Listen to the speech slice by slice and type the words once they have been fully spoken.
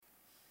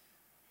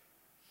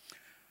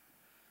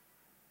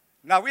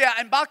Now we are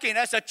embarking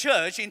as a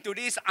church into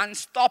this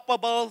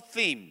unstoppable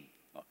theme.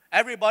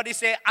 Everybody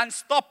say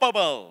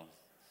unstoppable.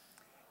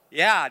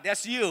 Yeah,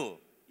 that's you.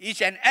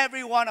 Each and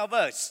every one of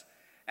us.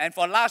 And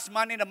for last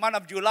month, in the month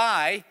of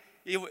July,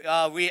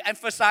 we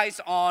emphasized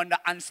on the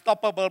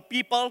unstoppable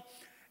people.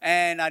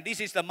 And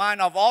this is the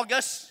month of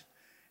August.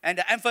 And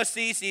the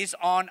emphasis is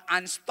on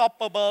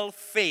unstoppable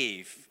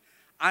faith.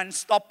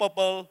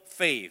 Unstoppable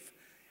faith.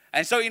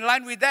 And so in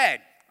line with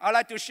that, I'd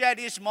like to share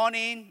this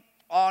morning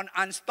on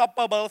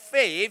unstoppable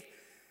faith,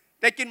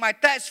 taking my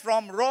text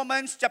from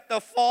Romans chapter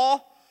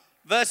 4,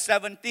 verse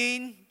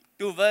 17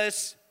 to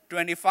verse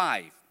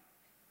 25.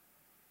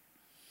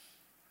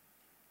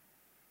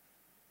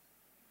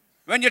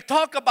 When you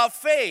talk about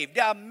faith,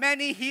 there are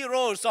many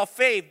heroes of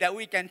faith that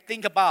we can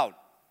think about.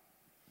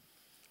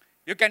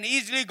 You can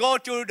easily go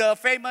to the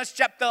famous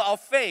chapter of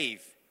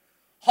faith,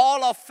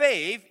 Hall of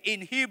Faith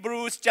in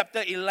Hebrews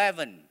chapter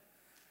 11.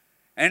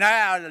 And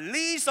there are a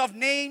list of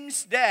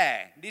names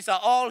there. These are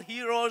all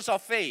heroes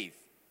of faith.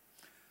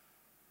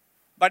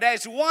 But there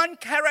is one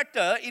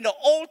character in the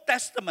Old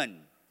Testament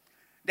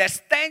that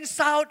stands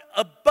out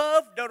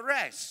above the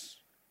rest.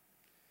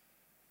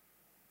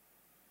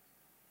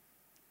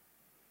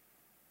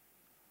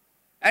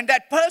 And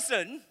that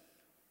person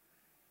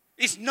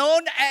is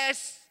known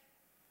as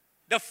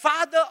the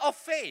father of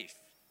faith.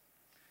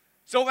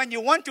 So when you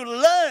want to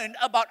learn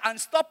about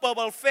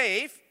unstoppable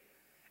faith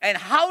and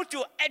how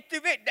to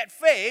activate that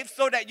faith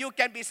so that you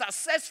can be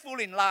successful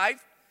in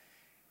life,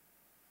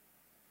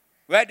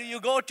 where do you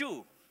go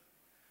to?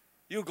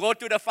 You go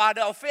to the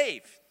father of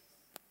faith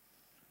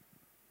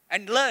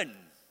and learn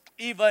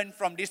even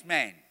from this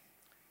man.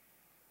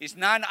 It's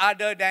none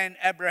other than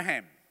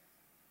Abraham.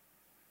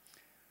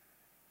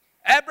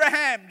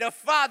 Abraham, the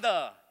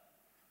father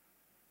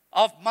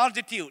of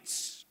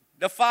multitudes,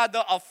 the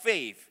father of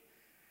faith.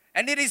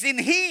 And it is in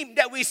him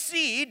that we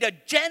see the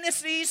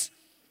genesis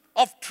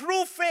of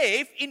true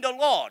faith in the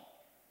Lord.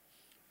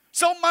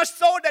 So much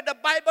so that the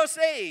Bible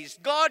says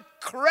God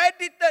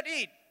credited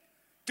it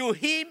to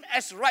him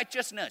as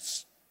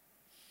righteousness.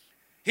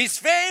 His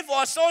faith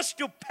was so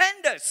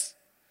stupendous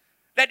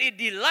that it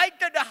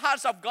delighted the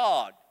hearts of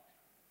God.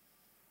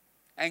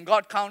 And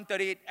God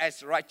counted it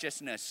as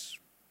righteousness.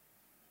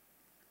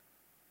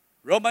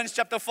 Romans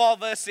chapter 4,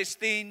 verse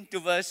 16 to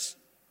verse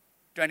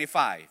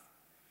 25.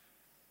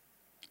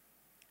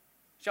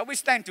 Shall we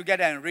stand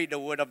together and read the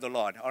word of the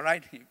Lord? All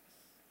right?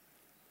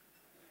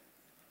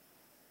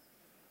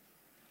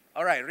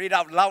 All right, read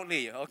out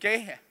loudly,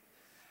 okay?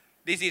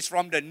 This is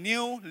from the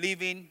New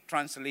Living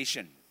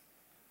Translation.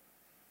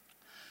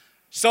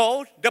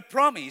 So, the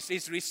promise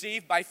is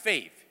received by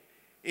faith.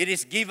 It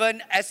is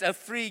given as a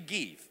free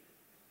gift.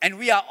 And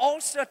we are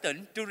all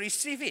certain to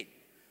receive it,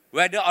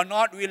 whether or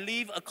not we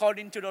live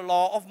according to the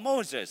law of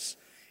Moses,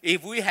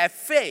 if we have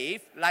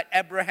faith like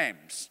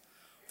Abraham's.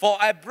 For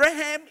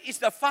Abraham is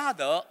the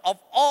father of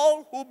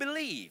all who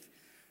believe.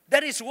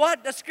 That is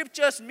what the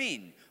scriptures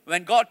mean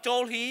when God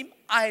told him,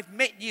 I have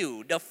made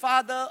you the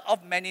father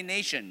of many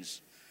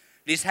nations.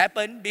 This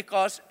happened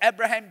because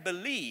Abraham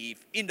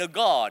believed in the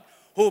God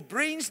who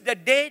brings the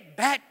dead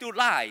back to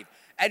life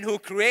and who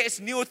creates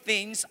new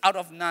things out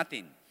of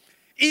nothing.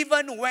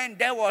 Even when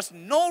there was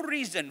no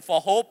reason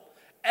for hope,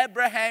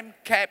 Abraham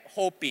kept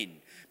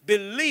hoping,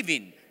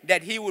 believing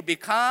that he would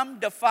become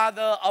the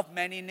father of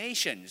many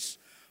nations.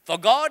 For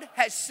God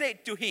had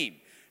said to him,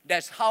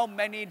 that's how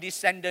many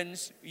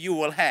descendants you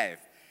will have.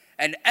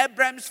 And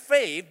Abraham's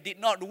faith did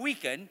not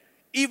weaken,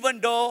 even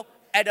though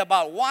at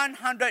about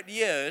 100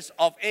 years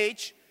of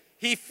age,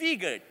 he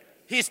figured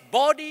his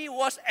body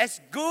was as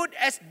good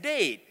as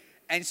dead,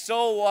 and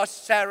so was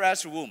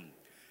Sarah's womb.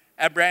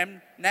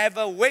 Abraham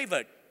never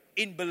wavered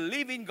in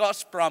believing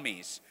God's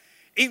promise.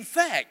 In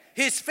fact,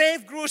 his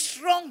faith grew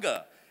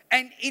stronger,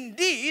 and in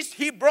this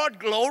he brought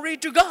glory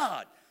to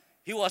God.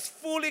 He was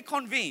fully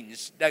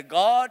convinced that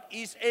God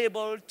is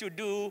able to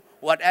do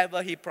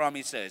whatever he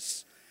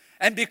promises.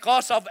 And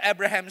because of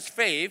Abraham's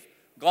faith,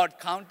 God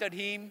counted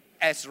him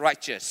as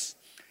righteous.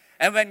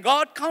 And when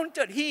God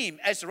counted him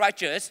as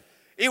righteous,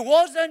 it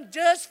wasn't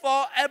just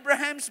for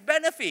Abraham's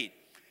benefit.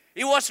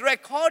 It was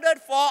recorded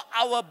for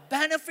our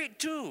benefit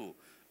too,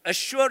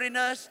 assuring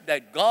us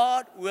that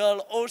God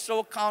will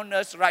also count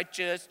us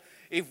righteous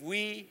if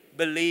we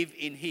believe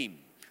in him.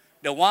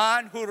 The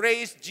one who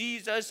raised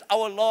Jesus,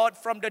 our Lord,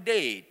 from the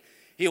dead.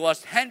 He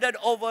was handed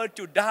over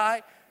to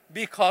die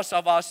because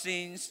of our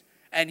sins,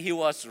 and he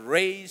was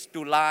raised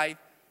to life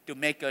to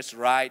make us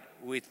right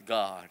with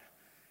God.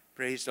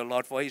 Praise the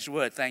Lord for his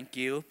word. Thank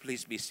you.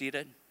 Please be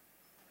seated.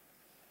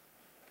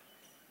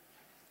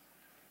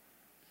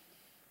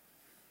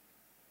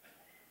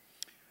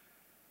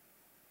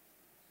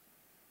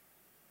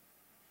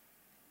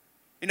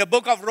 In the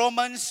book of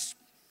Romans,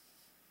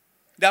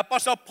 the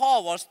Apostle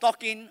Paul was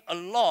talking a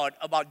lot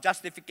about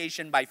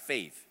justification by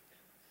faith.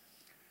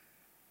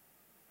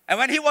 And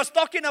when he was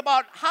talking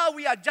about how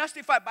we are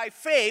justified by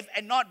faith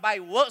and not by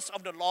works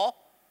of the law,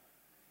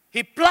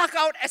 he plucked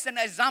out as an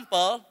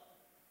example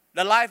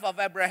the life of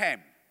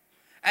Abraham.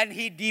 And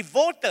he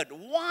devoted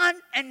one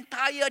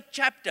entire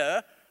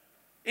chapter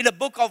in the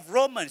book of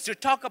Romans to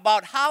talk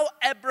about how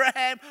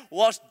Abraham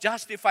was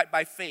justified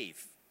by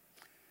faith.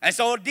 And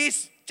so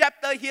this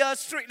chapter here,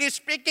 strictly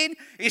speaking,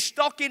 is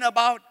talking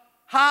about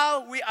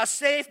how we are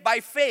saved by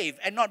faith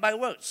and not by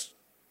works.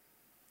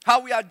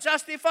 How we are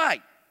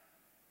justified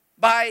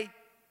by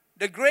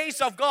the grace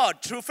of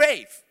God through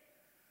faith.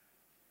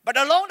 But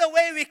along the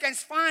way, we can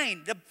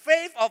find the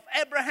faith of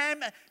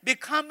Abraham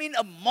becoming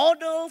a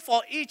model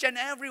for each and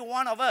every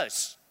one of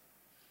us.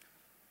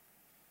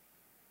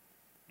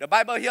 The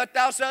Bible here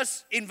tells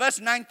us in verse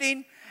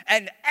 19,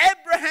 and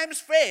Abraham's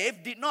faith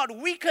did not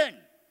weaken.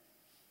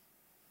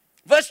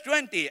 Verse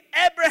 20,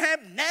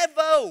 Abraham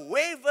never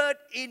wavered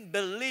in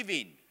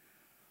believing.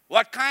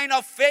 What kind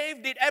of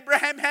faith did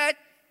Abraham have?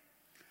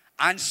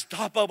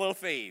 Unstoppable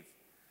faith.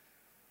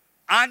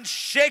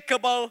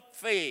 Unshakable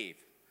faith.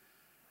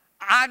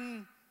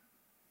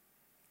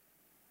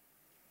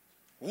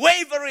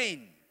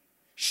 Unwavering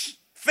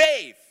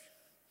faith.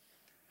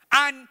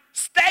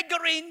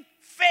 Unstaggering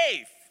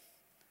faith.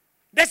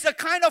 That's the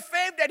kind of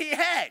faith that he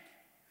had.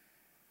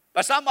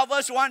 But some of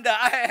us wonder,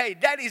 hey,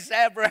 that is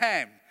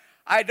Abraham.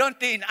 I don't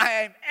think I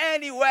am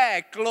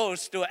anywhere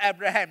close to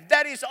Abraham.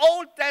 That is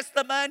Old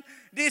Testament.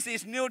 This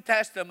is New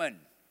Testament.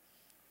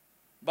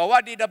 But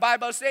what did the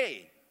Bible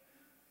say?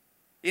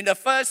 In the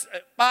first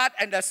part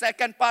and the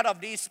second part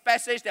of this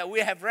passage that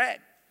we have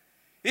read.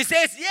 It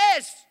says,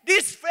 yes,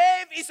 this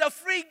faith is a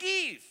free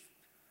gift.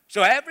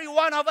 So every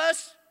one of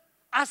us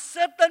are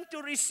certain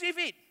to receive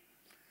it.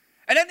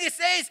 And then it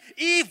says,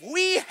 if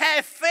we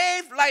have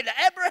faith like the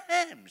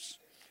Abrahams,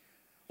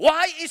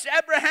 why is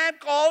Abraham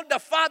called the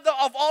father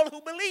of all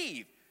who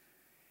believe?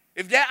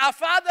 If there are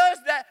fathers,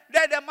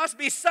 there must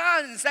be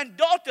sons and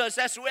daughters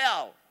as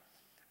well.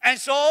 And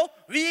so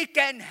we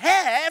can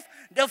have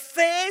the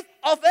faith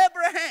of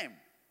Abraham.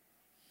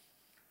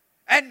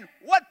 And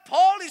what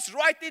Paul is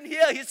writing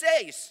here, he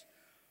says,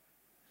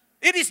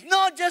 it is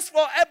not just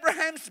for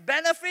Abraham's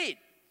benefit.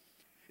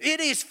 It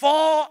is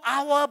for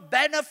our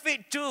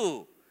benefit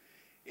too.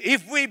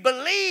 If we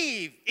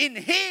believe in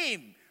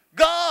Him,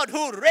 God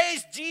who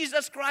raised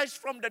Jesus Christ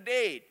from the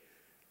dead,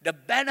 the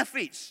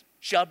benefits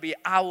shall be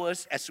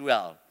ours as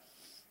well.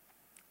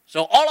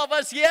 So all of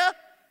us here,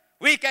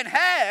 we can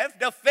have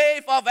the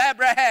faith of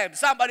Abraham.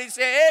 Somebody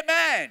say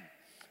amen.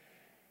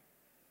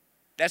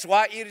 That's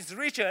why it is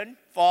written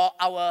for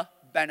our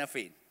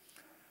benefit.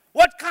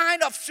 What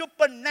kind of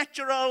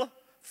supernatural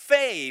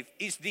faith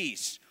is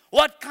this?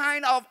 What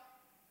kind of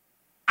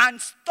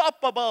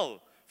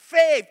unstoppable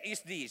faith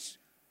is this?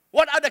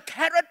 What are the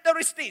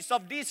characteristics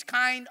of this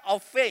kind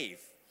of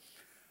faith?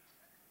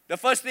 The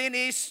first thing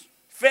is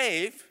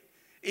faith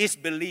is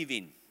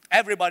believing.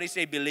 Everybody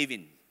say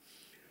believing.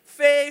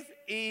 Faith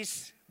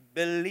is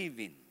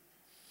believing.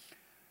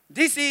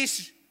 This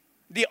is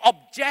the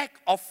object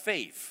of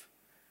faith.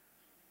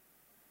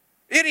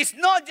 It is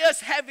not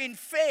just having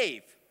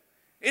faith.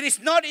 It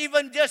is not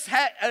even just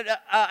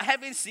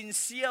having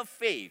sincere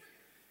faith.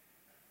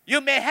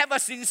 You may have a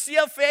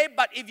sincere faith,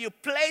 but if you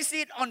place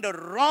it on the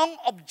wrong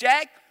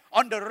object,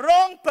 on the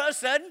wrong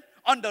person,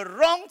 on the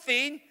wrong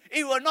thing,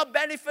 it will not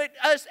benefit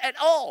us at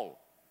all.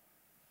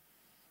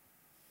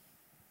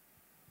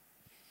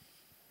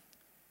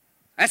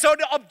 And so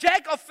the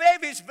object of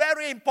faith is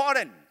very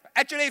important.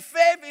 Actually,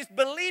 faith is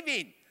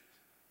believing.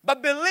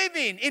 But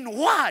believing in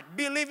what?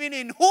 Believing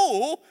in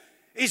who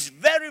is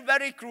very,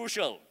 very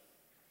crucial.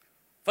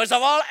 First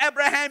of all,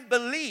 Abraham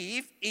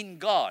believed in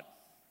God.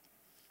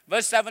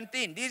 Verse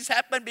 17, this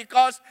happened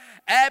because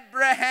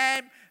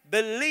Abraham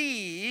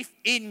believed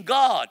in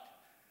God.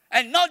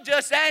 And not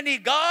just any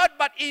God,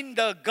 but in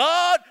the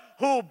God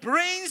who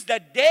brings the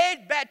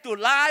dead back to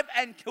life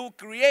and who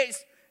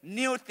creates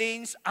new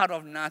things out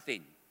of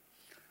nothing.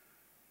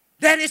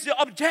 That is the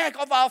object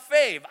of our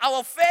faith.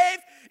 Our faith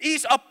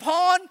is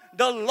upon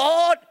the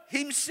Lord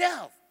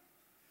Himself.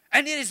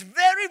 And it is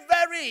very,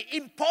 very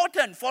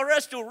important for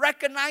us to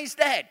recognize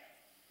that.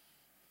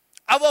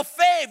 Our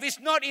faith is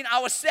not in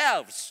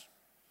ourselves.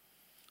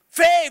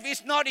 Faith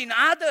is not in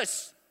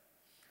others.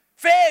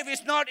 Faith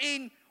is not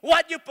in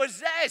what you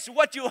possess,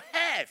 what you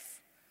have.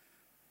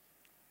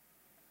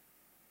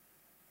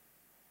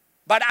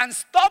 But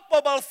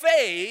unstoppable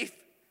faith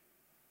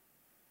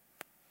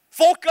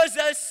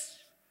focuses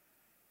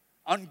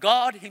on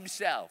God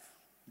Himself,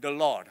 the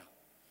Lord.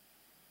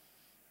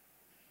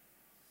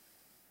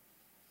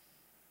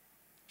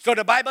 So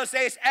the Bible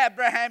says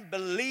Abraham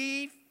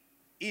believed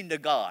in the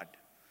God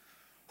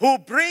who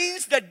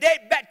brings the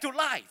dead back to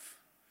life.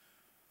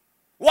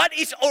 What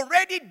is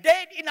already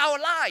dead in our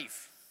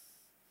life,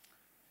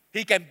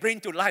 He can bring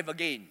to life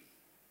again.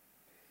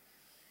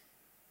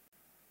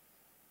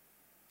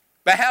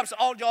 Perhaps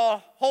all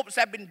your hopes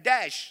have been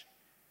dashed.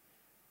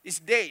 It's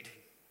dead.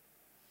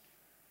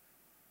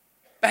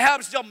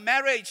 Perhaps your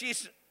marriage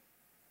is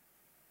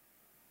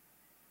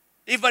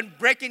even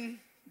breaking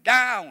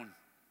down.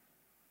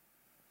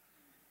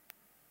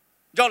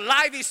 Your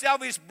life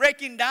itself is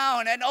breaking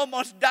down and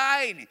almost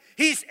dying.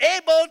 He's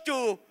able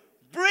to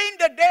bring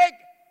the dead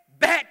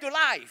back to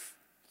life.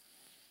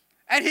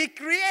 And He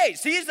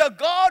creates. He's a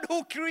God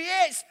who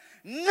creates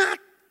not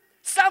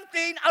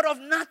something out of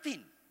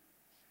nothing.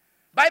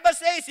 Bible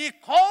says he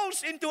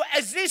calls into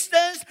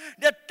existence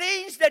the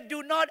things that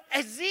do not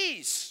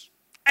exist.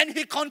 And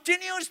he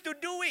continues to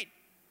do it.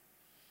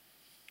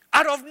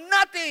 Out of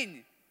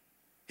nothing,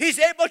 he's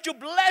able to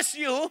bless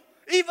you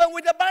even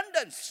with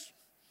abundance.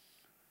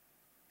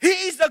 He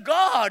is the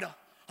God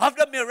of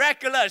the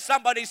miraculous.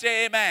 Somebody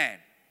say amen.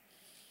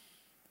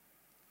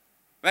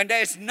 When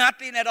there is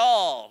nothing at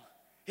all,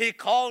 he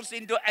calls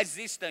into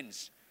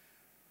existence.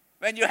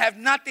 When you have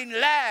nothing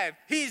left,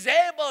 he is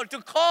able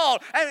to call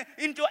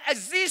into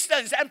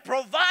existence and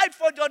provide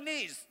for your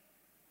needs.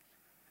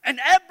 And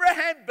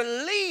Abraham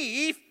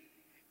believed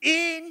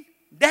in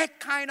that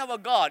kind of a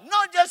God,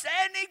 not just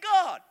any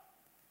God.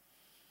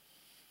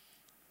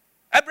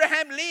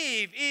 Abraham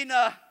lived in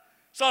a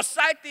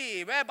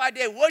society whereby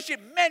they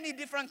worship many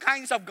different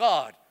kinds of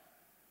God.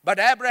 But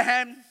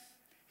Abraham,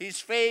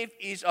 his faith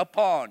is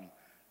upon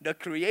the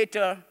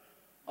creator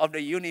of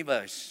the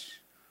universe,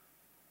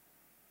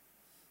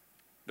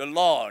 the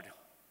Lord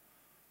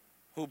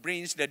who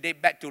brings the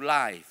dead back to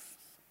life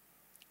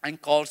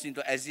and calls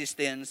into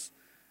existence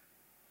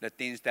the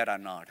things that are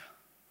not.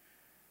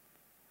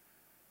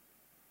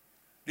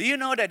 Do you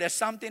know that there's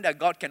something that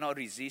God cannot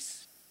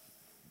resist?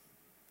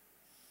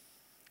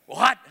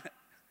 What?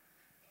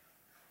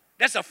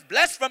 That's a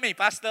blasphemy,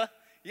 Pastor.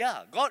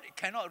 Yeah, God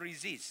cannot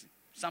resist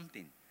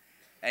something.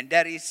 And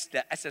that is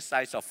the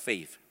exercise of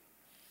faith.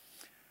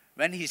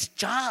 When his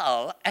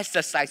child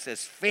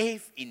exercises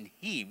faith in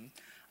him,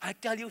 I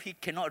tell you, he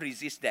cannot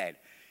resist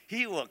that.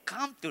 He will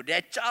come to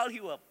that child,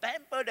 he will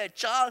pamper that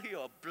child, he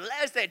will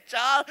bless that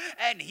child,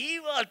 and he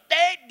will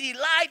take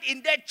delight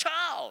in that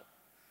child.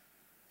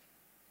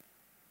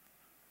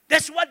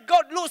 That's what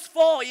God looks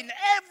for in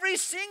every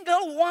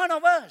single one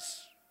of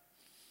us.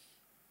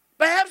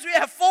 Perhaps we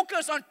have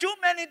focused on too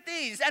many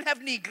things and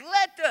have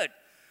neglected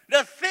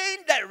the thing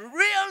that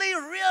really,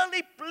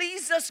 really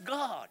pleases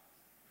God.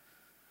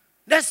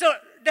 There's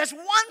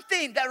one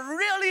thing that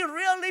really,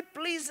 really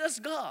pleases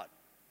God.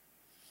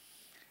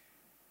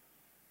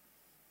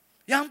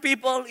 Young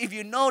people, if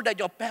you know that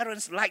your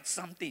parents like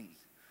something,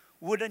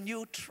 wouldn't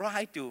you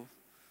try to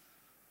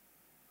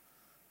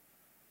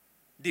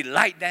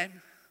delight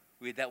them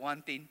with that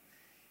one thing?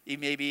 It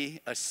may be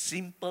a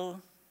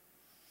simple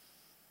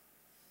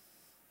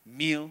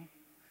meal,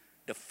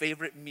 the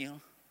favorite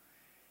meal.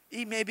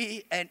 It may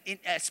be an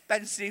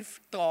inexpensive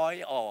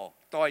toy, or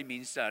toy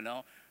means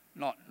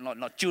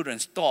not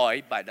children's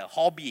toy, but a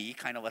hobby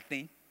kind of a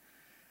thing.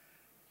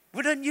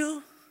 Wouldn't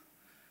you?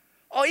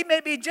 Or it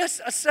may be just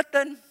a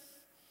certain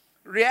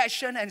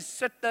reaction and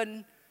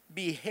certain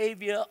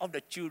behavior of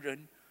the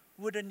children.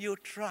 Wouldn't you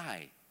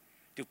try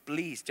to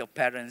please your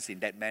parents in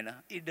that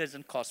manner? It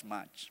doesn't cost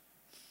much.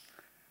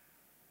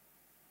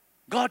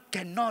 God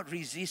cannot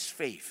resist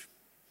faith.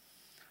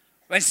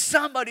 When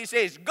somebody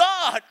says,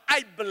 God,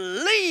 I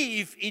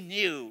believe in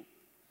you.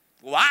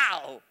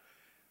 Wow.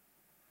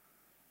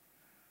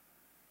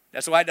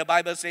 That's why the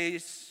Bible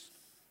says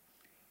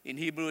in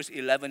Hebrews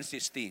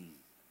 11:16,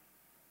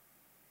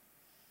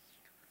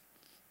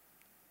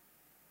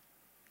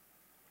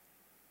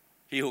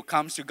 he who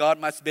comes to God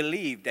must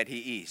believe that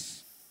he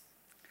is.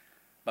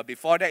 But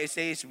before that it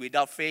says,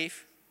 without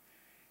faith,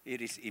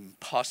 it is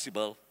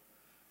impossible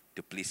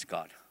to please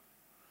God.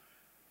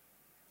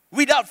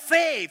 Without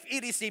faith,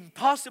 it is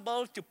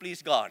impossible to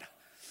please God.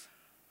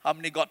 How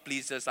many God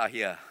pleasers are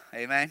here?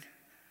 Amen?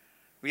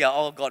 We are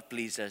all God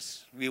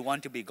pleasers. We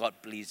want to be God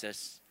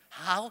pleasers.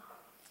 How?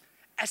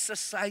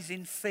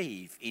 Exercising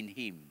faith in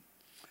him.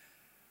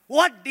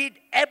 What did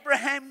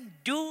Abraham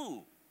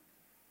do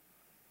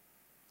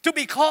to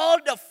be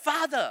called the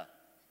father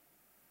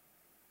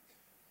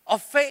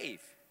of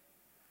faith?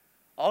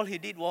 All he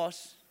did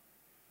was,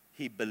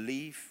 he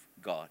believed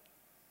God.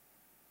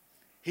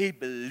 He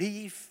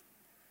believed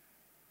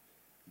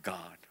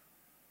God.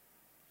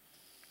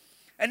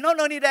 And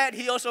not only that,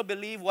 he also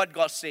believed what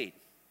God said.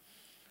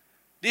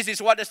 This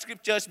is what the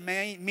scriptures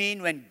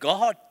mean when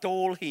God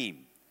told him.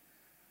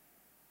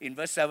 In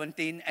verse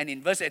 17 and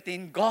in verse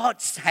 18, God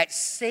had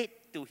said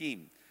to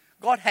him.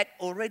 God had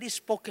already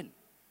spoken.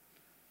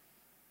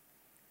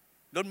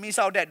 Don't miss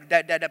out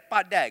that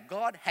part there.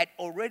 God had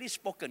already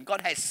spoken.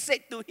 God had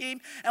said to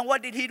him. And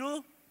what did he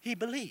do? He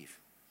believed.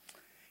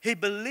 He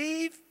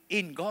believed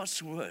in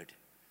God's word.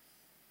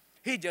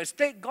 He just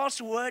take God's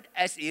word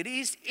as it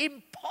is,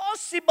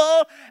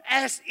 impossible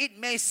as it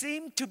may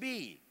seem to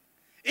be.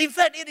 In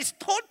fact, it is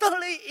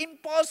totally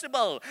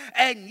impossible.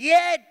 And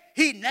yet,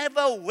 he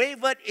never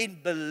wavered in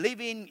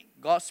believing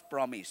God's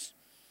promise.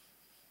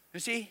 You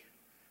see,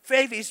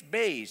 faith is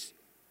based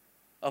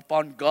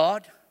upon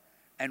God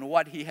and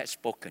what he has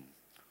spoken.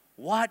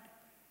 What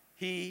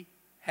he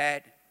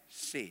had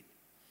said.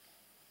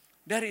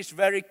 That is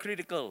very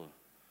critical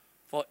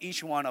for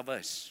each one of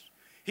us.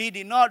 He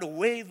did not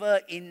waver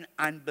in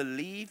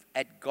unbelief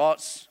at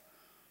God's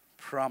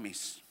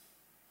promise.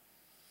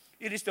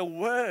 It is the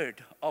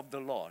word of the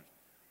Lord.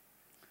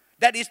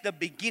 That is the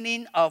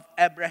beginning of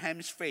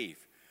Abraham's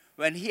faith.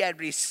 When he had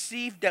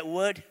received that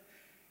word,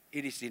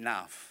 it is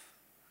enough.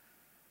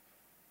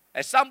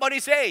 As somebody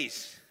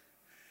says,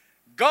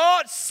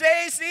 God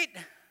says it,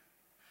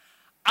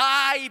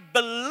 I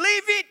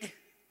believe it,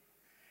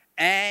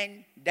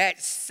 and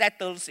that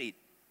settles it.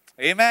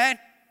 Amen.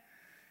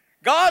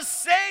 God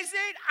says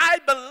it, I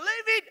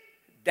believe it,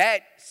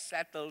 that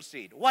settles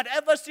it.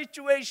 Whatever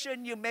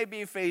situation you may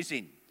be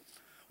facing,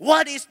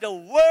 what is the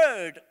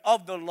word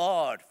of the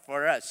Lord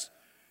for us?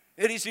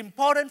 It is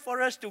important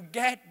for us to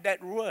get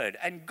that word.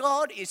 And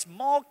God is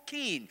more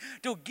keen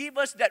to give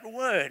us that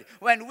word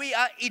when we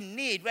are in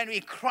need, when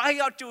we cry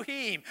out to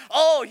Him.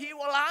 Oh, He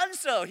will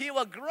answer. He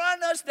will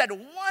grant us that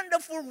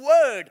wonderful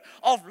word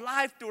of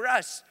life to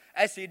us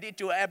as He did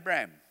to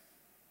Abraham.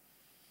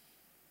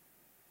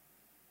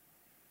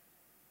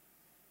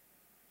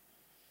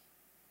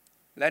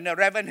 Then the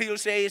Reverend Hill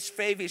says,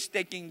 faith is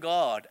taking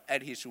God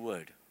at His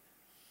word.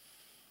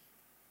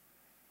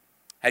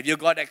 Have you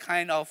got that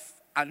kind of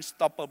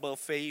unstoppable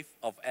faith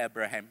of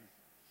Abraham,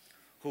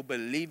 who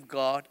believed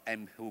God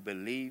and who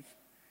believed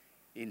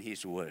in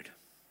His word?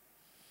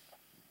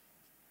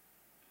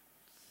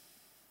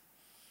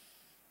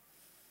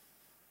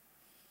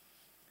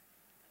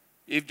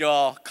 If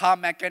your car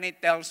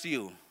mechanic tells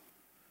you,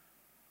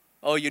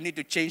 oh, you need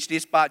to change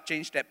this part,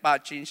 change that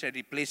part, change and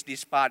replace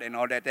this part and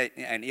all that,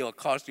 and it will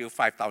cost you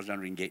 5,000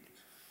 ringgit.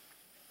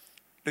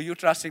 Do you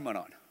trust him or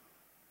not?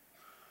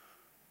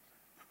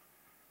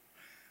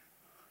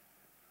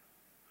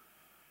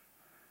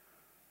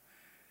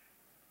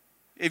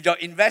 If your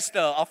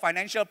investor or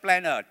financial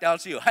planner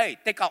tells you, hey,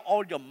 take out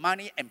all your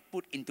money and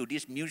put into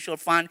this mutual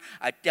fund,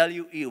 I tell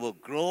you, it will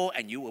grow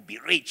and you will be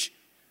rich.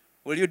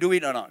 Will you do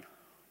it or not?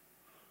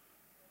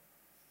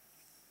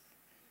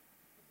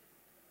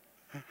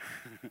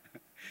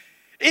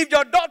 If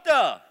your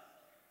doctor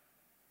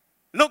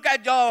look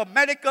at your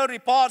medical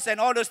reports and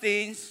all those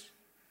things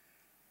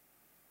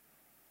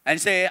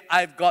and say,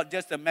 I've got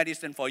just a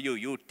medicine for you.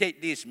 You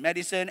take this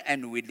medicine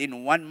and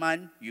within 1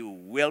 month, you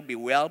will be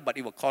well, but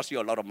it will cost you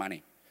a lot of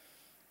money.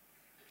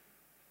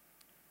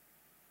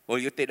 Will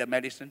you take the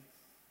medicine?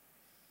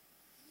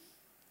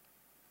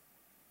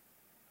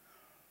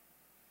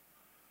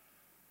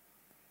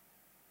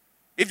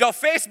 If your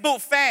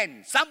Facebook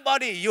fan,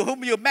 somebody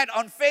whom you met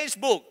on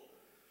Facebook,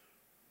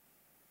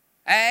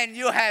 and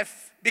you have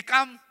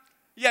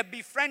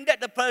befriended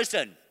the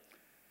person,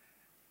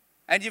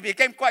 and you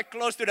became quite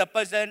close to the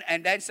person,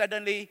 and then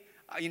suddenly,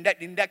 in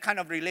that kind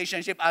of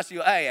relationship, ask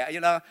you, hey,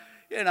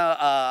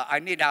 I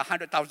need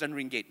 100,000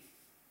 ringgit.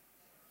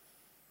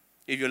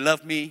 If you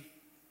love me,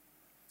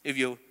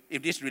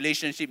 if this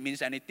relationship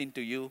means anything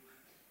to you,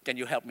 can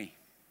you help me?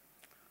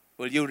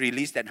 Will you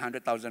release that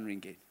 100,000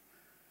 ringgit?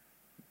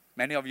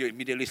 Many of you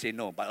immediately say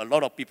no, but a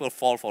lot of people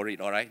fall for it,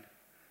 all right?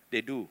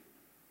 They do.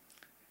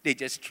 They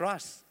just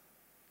trust.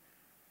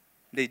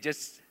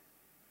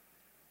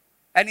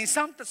 And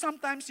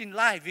sometimes in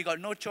life, we got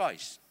no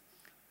choice.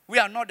 We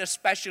are not the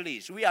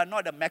specialist. We are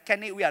not the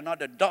mechanic. We are not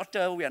the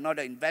doctor. We are not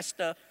the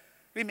investor.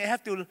 We may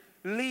have to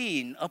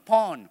lean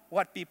upon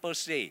what people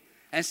say.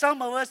 And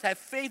some of us have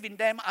faith in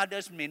them,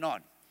 others may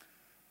not.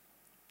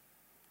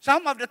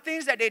 Some of the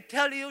things that they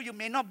tell you, you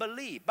may not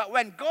believe. But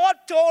when God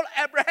told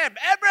Abraham,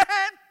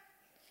 Abraham,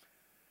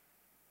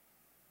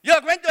 you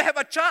are going to have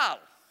a child.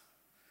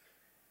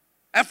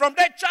 And from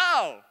that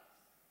child,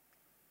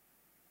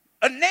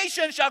 a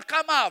nation shall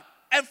come out.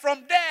 And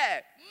from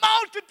there,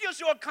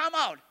 multitudes will come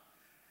out.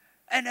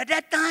 And at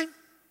that time,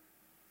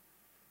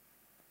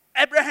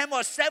 Abraham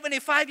was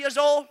 75 years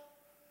old.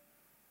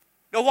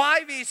 The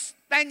wife is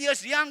 10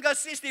 years younger,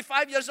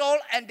 65 years old.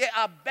 And they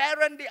are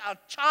barren, they are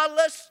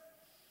childless.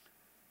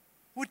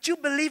 Would you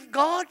believe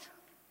God?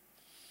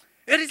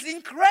 It is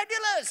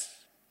incredulous.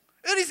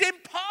 It is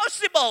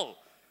impossible.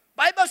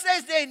 Bible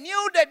says they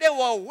knew that they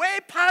were way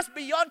past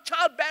beyond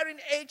childbearing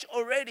age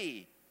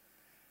already.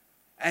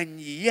 And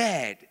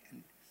yet,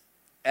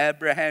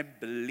 Abraham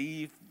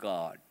believed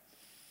God.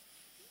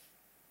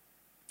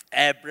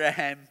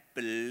 Abraham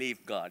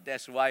believed God.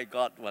 That's why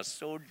God was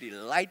so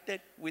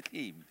delighted with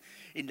him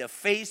in the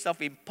face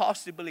of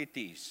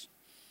impossibilities.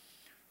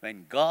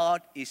 When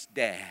God is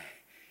there,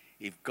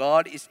 if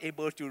God is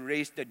able to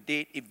raise the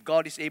dead, if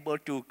God is able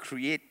to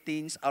create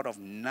things out of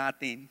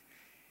nothing,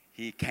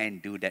 He can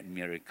do that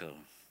miracle.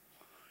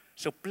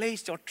 So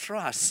place your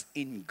trust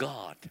in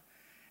God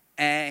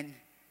and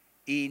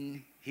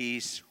in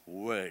His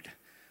word.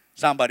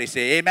 Somebody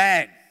say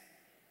amen.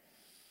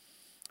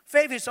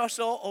 Faith is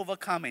also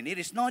overcoming. It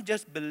is not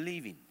just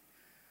believing.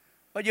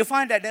 But you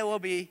find that there will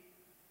be,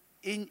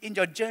 in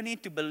your journey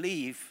to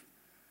believe,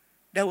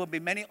 there will be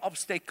many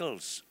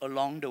obstacles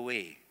along the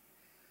way.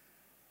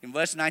 In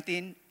verse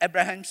 19,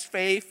 Abraham's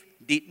faith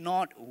did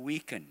not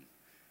weaken.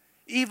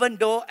 Even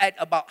though at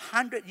about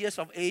 100 years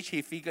of age,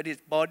 he figured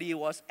his body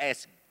was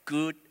as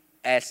good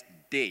as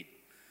dead.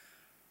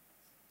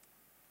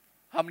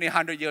 How many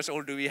 100 years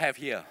old do we have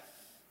here?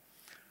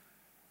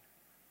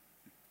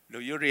 Do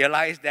you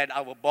realize that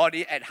our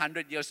body at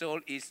 100 years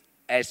old is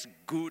as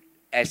good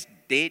as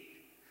dead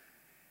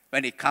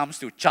when it comes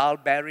to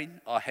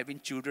childbearing or having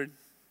children?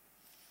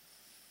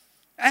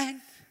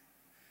 And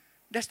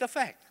that's the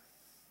fact.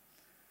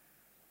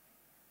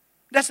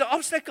 That's the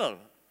obstacle.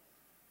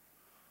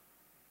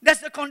 That's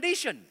the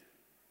condition.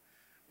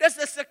 That's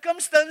the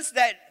circumstance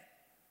that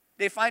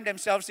they find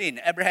themselves in,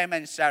 Abraham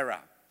and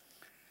Sarah.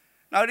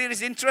 Now, it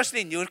is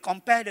interesting. You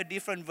compare the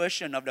different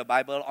version of the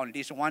Bible on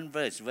this one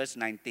verse, verse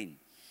 19.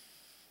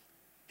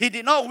 He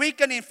did not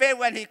weaken in faith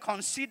when he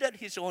considered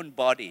his own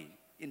body,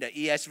 in the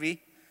ESV.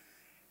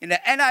 In the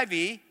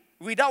NIV,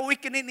 without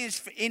weakening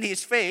in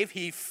his faith,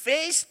 he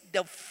faced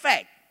the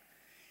fact.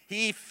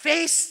 He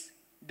faced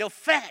the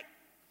fact.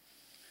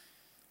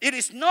 It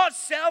is not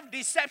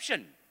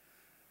self-deception.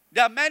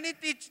 There are many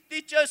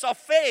teachers of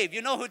faith,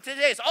 who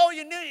say, all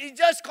you need is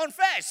just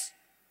confess.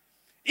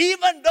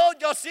 Even though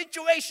your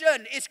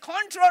situation is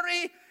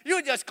contrary,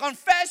 you just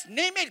confess,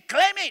 name it,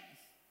 claim it.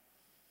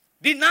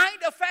 Deny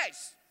the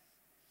facts.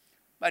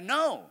 But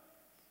no.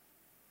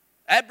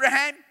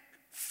 Abraham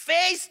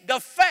faced the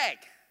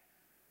fact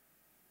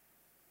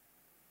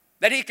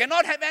that he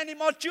cannot have any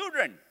more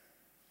children.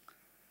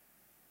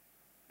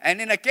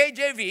 And in the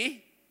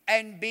KJV,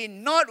 and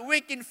being not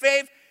weak in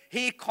faith,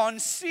 he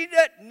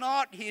considered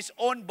not his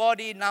own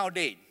body now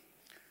dead.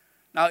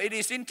 Now it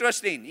is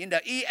interesting. In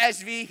the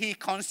ESV, he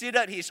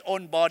considered his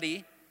own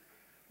body.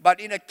 But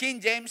in the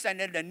King James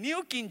and in the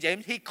New King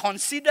James, he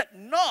considered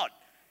not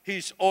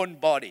his own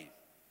body.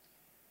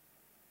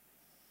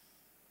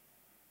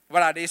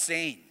 What are they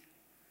saying?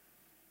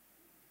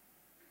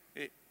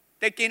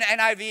 Taking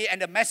NIV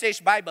and the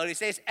Message Bible, it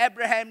says,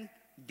 Abraham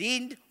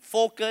didn't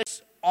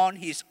focus on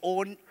his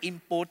own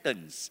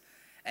importance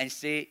and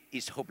say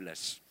it's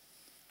hopeless.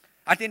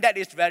 I think that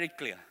is very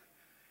clear.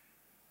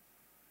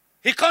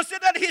 He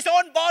considered his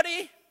own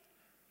body.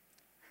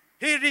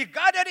 He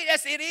regarded it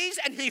as it is,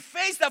 and he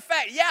faced the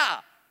fact,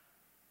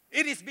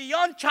 it is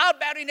beyond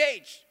childbearing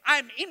age.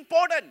 I'm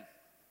important.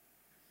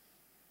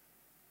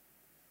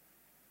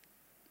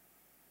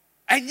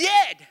 And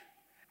yet,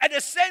 at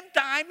the same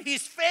time,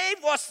 his faith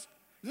was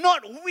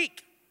not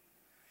weak.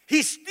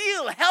 He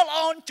still held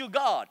on to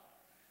God.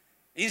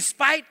 In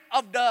spite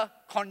of the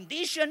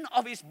condition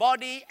of his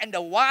body and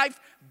the wife's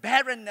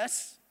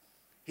barrenness,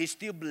 he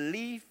still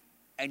believed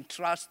and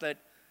trusted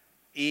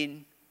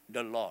in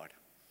the Lord.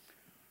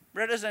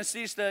 Brothers and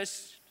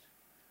sisters,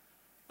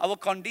 our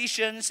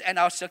conditions and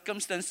our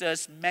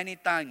circumstances many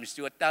times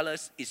will tell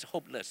us it's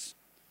hopeless.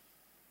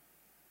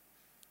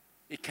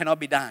 It cannot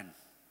be done.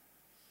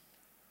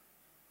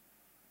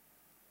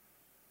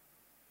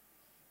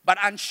 But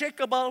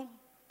unshakable,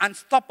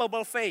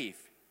 unstoppable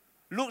faith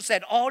looks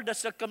at all the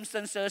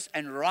circumstances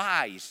and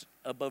rise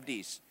above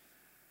this.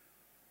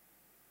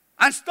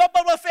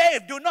 Unstoppable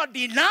faith do not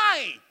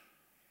deny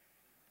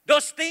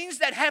those things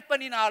that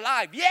happen in our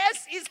life.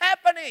 Yes, it's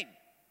happening.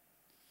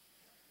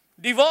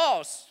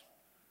 Divorce,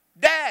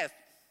 death,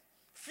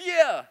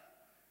 fear,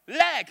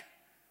 lack,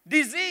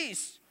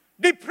 disease,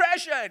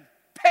 depression,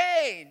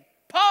 pain,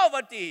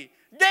 poverty,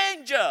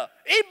 danger,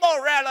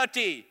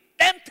 immorality,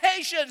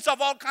 temptations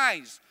of all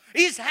kinds.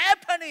 It's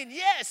happening,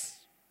 yes.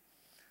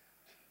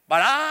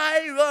 But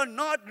I will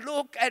not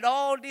look at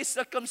all these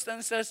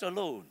circumstances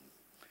alone.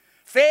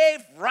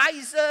 Faith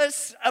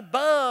rises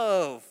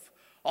above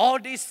all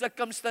these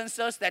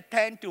circumstances that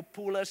tend to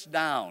pull us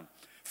down.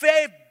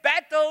 Faith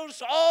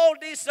battles all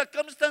these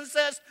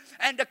circumstances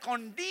and the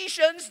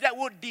conditions that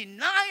would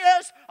deny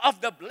us of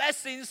the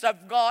blessings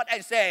of God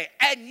and say,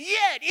 and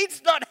yet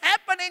it's not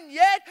happening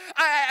yet.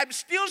 I'm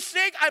still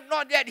sick. I'm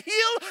not yet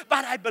healed,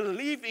 but I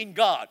believe in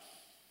God.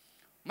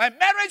 My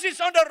marriage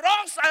is on the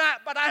wrong side,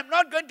 but I'm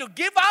not going to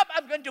give up.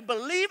 I'm going to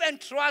believe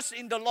and trust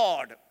in the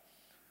Lord.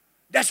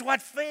 That's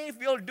what faith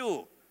will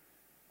do.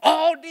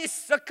 All these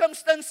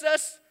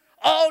circumstances,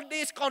 all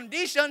these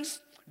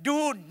conditions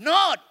do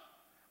not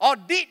or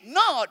did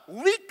not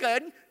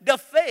weaken the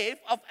faith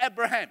of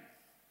Abraham.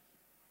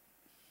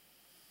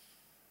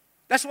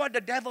 That's what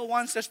the devil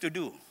wants us to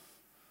do.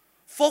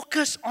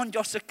 Focus on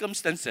your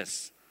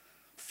circumstances.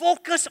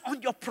 Focus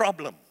on your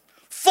problem.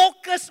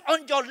 Focus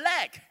on your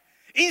lack.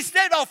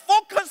 Instead of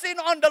focusing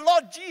on the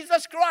Lord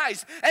Jesus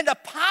Christ and the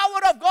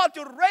power of God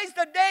to raise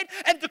the dead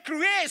and to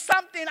create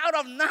something out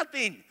of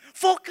nothing.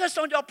 Focus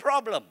on your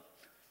problem.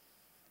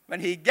 When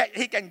he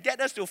can get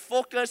us to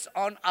focus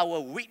on our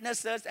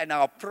weaknesses and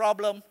our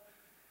problem,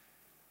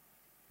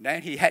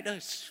 then he had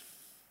us.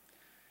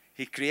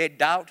 He created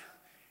doubt,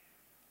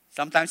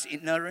 sometimes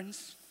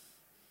ignorance,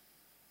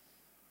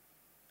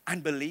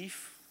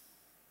 unbelief.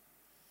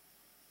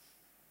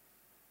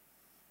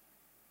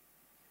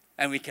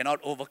 And we cannot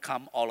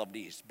overcome all of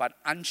these. But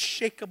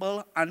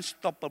unshakable,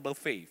 unstoppable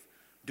faith.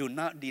 Do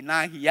not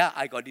deny,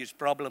 I got this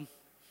problem.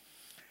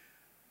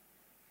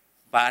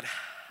 But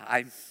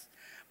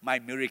my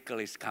miracle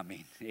is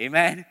coming.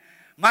 Amen.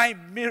 My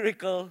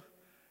miracle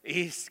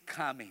is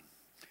coming.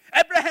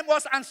 Abraham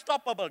was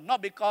unstoppable,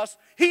 not because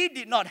he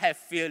did not have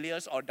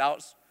failures or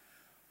doubts,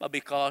 but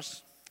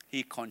because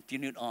he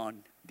continued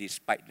on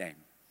despite them.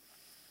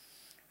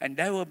 And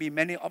there will be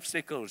many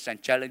obstacles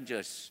and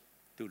challenges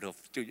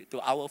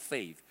to our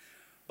faith.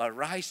 But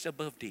rise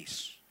above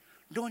this.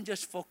 Don't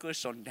just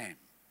focus on them.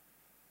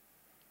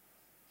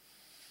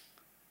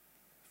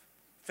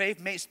 Faith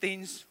makes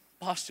things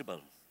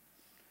possible.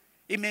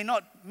 it may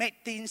not make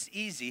things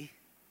easy.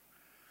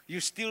 You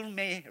still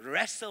may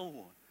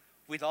wrestle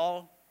with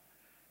all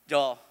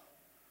your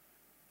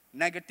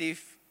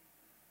negative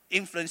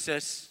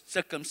influences,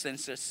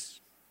 circumstances.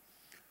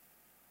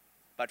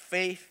 But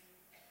faith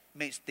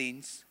makes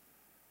things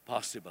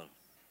possible.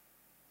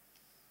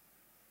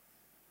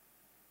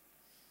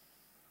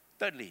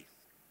 Thirdly,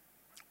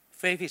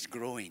 faith is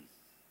growing.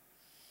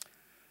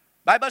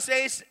 Bible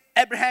says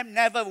Abraham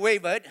never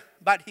wavered,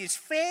 but his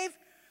faith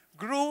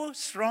grew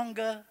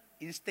stronger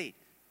instead.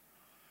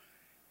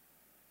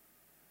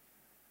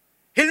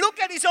 He looked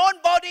at his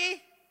own body.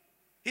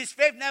 His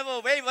faith never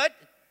wavered.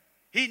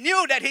 He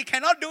knew that he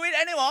cannot do it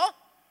anymore.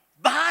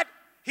 But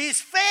his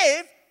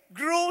faith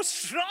grew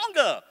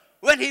stronger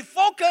when he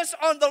focused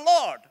on the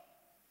Lord.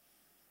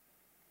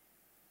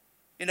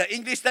 In the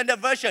English Standard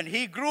Version,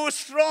 he grew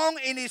strong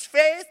in his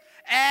faith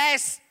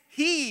as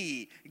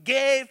he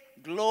gave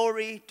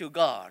glory to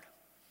God.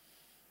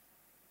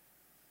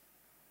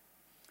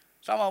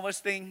 Some of us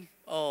think,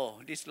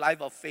 oh, this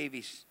life of faith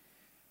is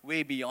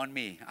way beyond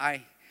me.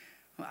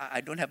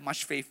 I don't have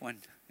much faith one,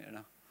 you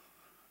know.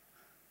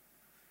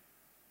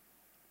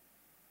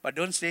 But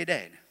don't say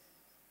that.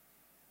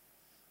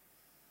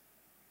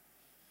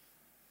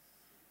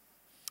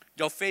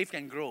 Your faith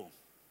can grow.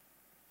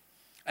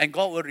 And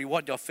God will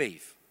reward your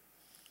faith.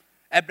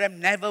 Abraham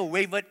never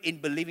wavered in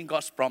believing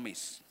God's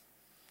promise.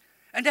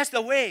 And that's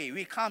the way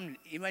we come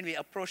when we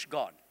approach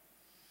God.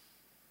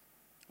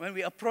 When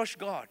we approach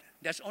God,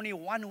 there's only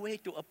one way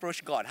to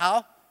approach God.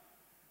 How?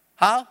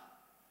 How?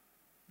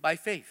 By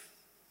faith.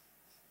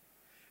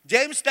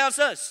 James tells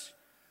us,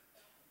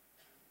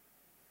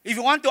 if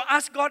you want to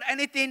ask God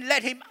anything,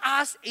 let him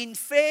ask in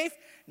faith,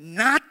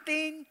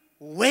 nothing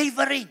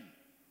wavering.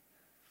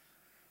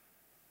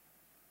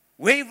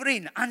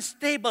 Wavering,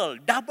 unstable,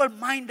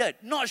 double-minded,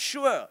 not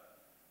sure.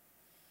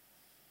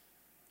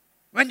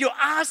 When you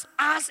ask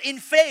in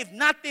faith,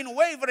 nothing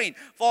wavering.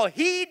 For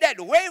he that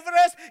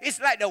wavereth is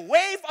like the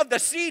wave of the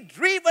sea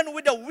driven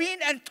with the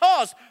wind and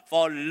tossed.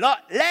 For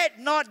let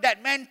not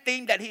that man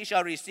think that he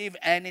shall receive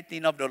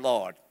anything of the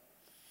Lord.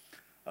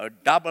 A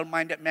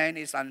double-minded man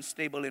is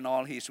unstable in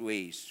all his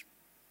ways.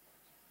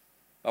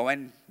 But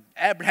when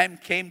Abraham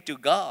came to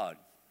God,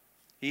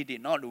 he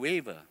did not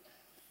waver.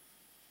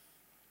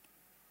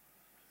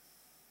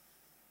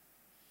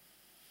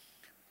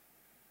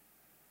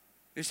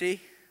 You see,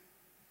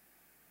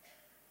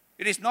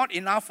 it is not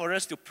enough for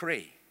us to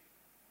pray.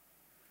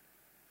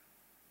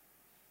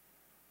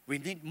 We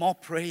need more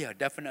prayer,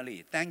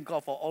 definitely. Thank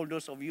God for all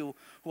those of you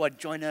who are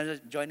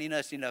joining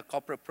us in the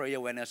corporate prayer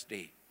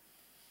Wednesday.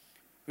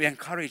 We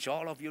encourage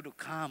all of you to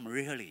come,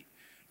 really,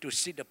 to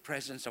seek the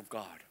presence of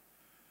God.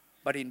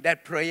 But in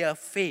that prayer,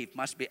 faith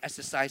must be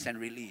exercised and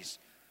released.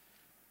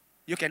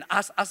 You can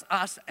ask,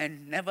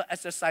 and never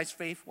exercise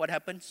faith. What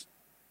happens?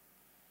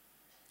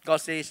 God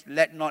says,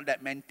 let not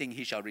that man think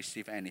he shall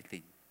receive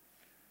anything.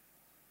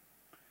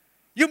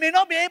 You may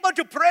not be able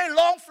to pray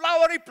long,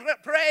 flowery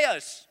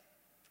prayers.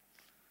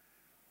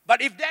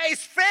 But if there is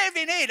faith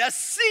in it, a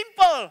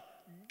simple,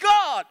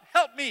 God,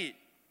 help me,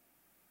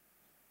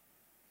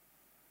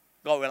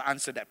 God will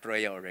answer that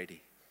prayer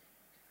already.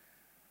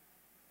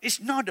 It's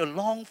not a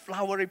long,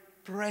 flowery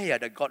prayer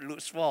that God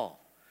looks for.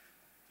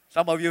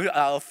 Some of you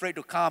are afraid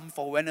to come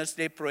for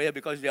Wednesday prayer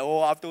because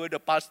afterward the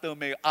pastor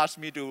may ask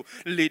me to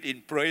lead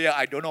in prayer.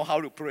 I don't know how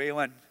to pray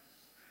one.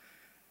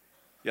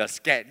 You're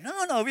scared.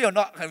 No, we are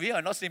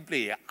not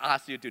simply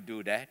ask you to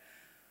do that.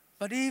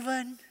 But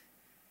even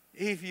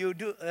if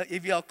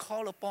you are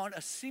called upon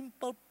a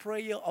simple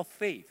prayer of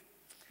faith,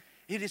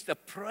 it is the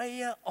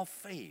prayer of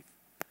faith.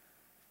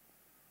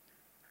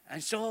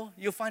 And so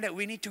you find that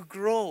we need to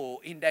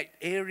grow in that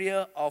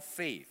area of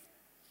faith.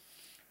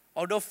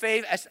 Although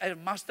faith as a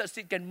mustard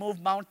seed can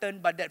move mountains,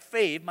 but that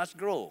faith must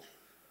grow.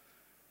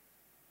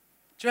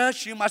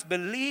 Church, you must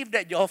believe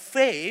that your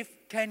faith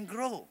can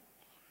grow.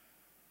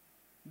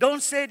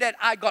 Don't say that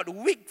I got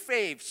weak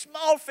faith,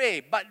 small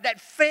faith, but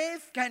that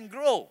faith can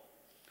grow.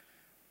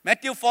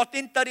 Matthew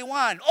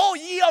 14:31, oh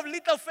ye of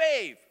little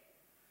faith.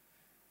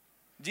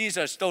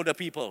 Jesus told the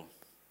people,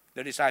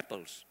 the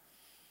disciples.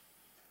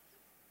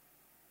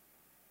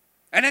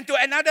 And then to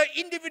another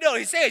individual,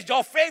 he says,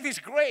 your faith is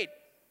great.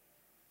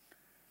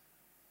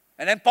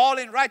 And then Paul,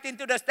 in writing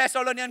to the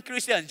Thessalonian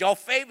Christians, your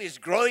faith is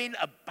growing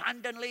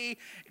abundantly,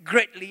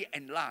 greatly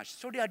enlarged.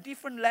 So there are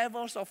different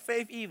levels of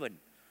faith even.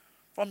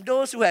 From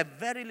those who have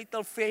very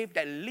little faith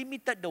that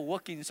limited the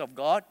workings of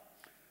God,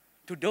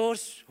 to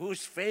those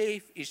whose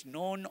faith is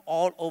known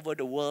all over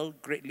the world,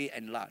 greatly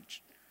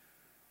enlarged.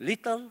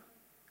 Little,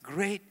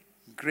 great,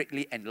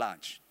 greatly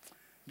enlarged.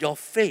 Your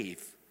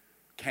faith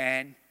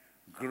can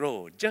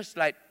grow, just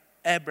like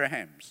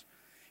Abraham's.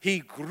 He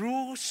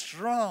grew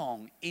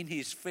strong in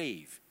his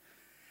faith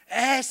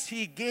as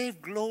he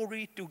gave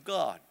glory to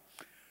God.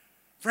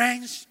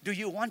 Friends, do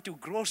you want to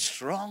grow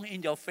strong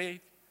in your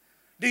faith?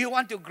 Do you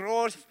want to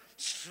grow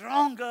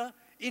stronger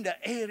in the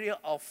area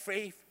of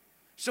faith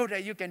so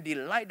that you can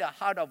delight the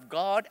heart of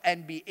God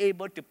and be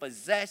able to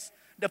possess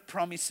the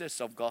promises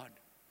of God?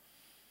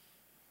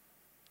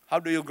 How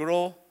do you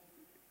grow?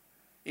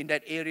 in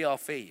that area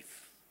of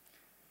faith.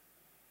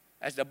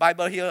 As the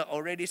Bible here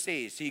already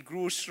says, he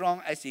grew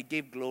strong as he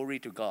gave glory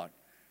to God.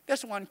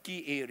 That's one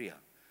key area.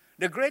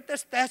 The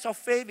greatest test of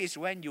faith is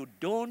when you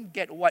don't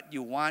get what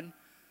you want,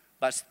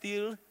 but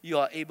still you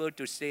are able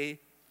to say,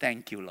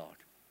 thank you, Lord.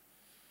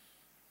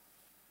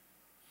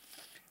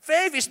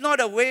 Faith is not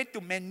a way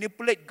to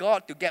manipulate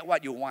God to get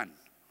what you want.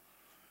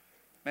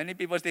 Many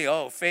people say,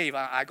 oh, faith,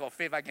 I got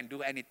faith, I can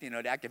do anything,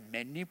 or I can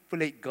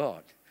manipulate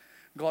God.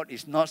 God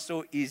is not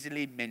so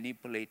easily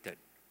manipulated.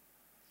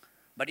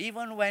 But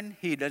even when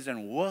he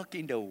doesn't work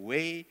in the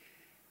way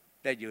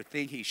that you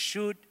think he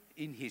should,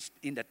 in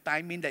the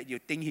timing that you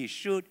think he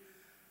should,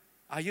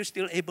 are you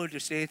still able to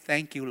say,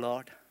 thank you,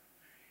 Lord?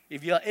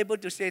 If you are able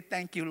to say,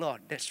 thank you,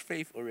 Lord, that's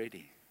faith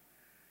already.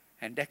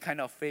 And that kind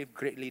of faith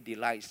greatly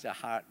delights the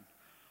heart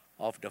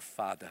of the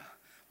Father.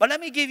 But let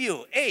me give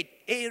you 8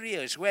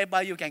 areas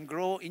whereby you can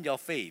grow in your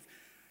faith.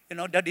 You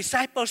know, the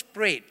disciples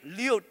prayed.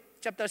 Leoh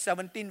chapter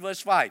 17,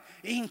 verse 5.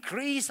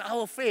 Increase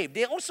our faith.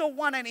 They also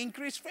want an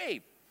increased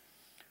faith.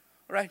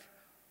 Right?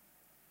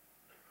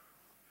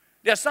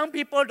 There are some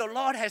people the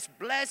Lord has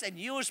blessed and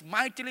used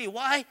mightily.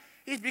 Why?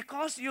 It's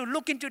because you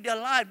look into their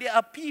life. They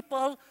are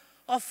people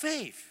of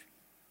faith.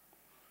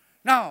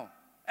 Now,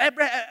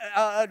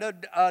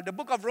 the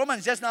book of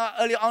Romans, just now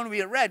earlier on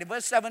we read,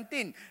 verse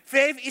 17.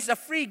 Faith is a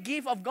free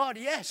gift of God,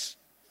 yes.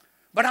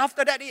 But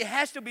after that, it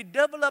has to be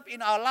developed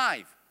in our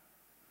life.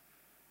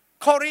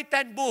 Corrie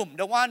ten Boom,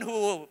 the one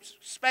who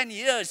spent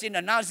years in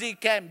the Nazi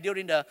camp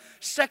during the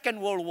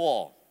Second World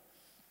War.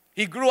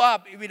 He grew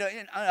up with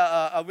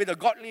a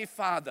godly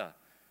father.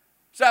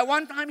 So at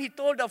one time he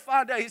told the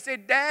father, he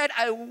said, Dad,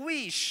 I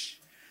wish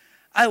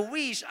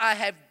I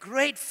have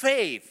great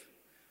faith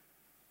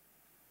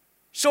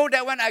so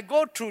that when I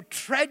go through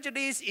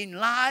tragedies in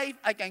life,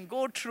 I can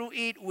go through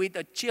it with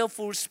a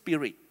cheerful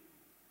spirit.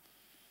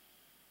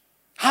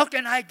 How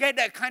can I get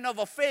that kind of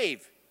a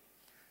faith?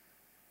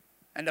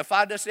 And the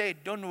father said,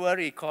 don't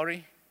worry,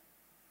 Corrie.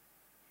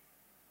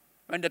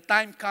 When the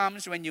time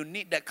comes when you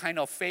need that kind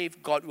of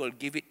faith, God will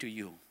give it to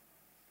you.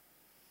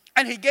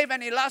 And he gave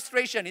an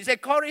illustration. He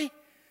said, Corrie,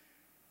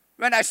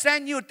 when I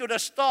send you to the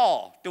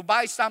store to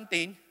buy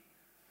something,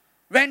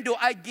 when do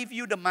I give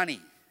you the money?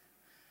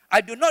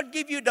 I do not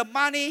give you the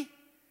money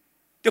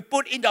to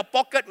put in the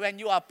pocket when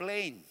you are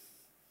playing.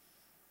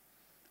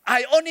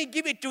 I only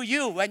give it to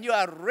you when you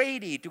are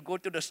ready to go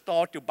to the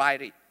store to buy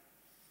it.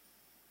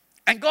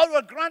 And God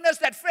will grant us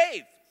that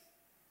faith.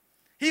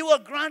 He will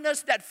grant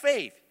us that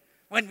faith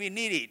when we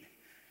need it.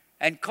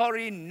 And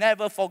Corrie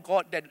never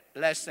forgot that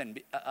lesson,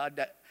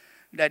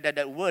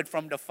 that word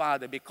from the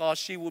Father, because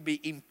she would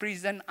be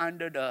imprisoned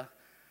under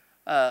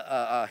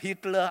the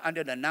Hitler,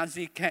 under the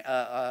Nazi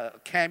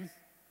camp.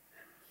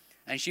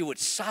 And she would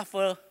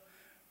suffer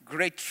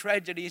great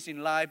tragedies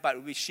in life, but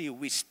she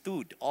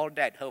withstood all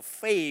that. Her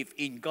faith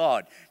in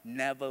God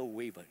never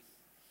wavered.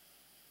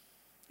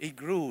 It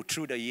grew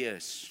through the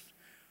years.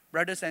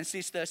 Brothers and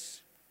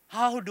sisters,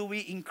 how do we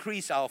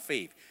increase our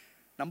faith?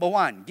 Number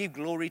 1, give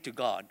glory to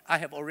God. I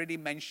have already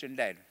mentioned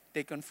that,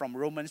 taken from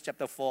Romans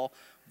chapter 4,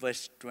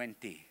 verse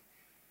 20.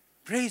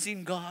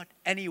 Praising God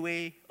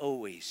anyway,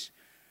 always.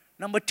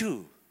 Number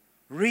 2,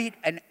 read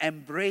and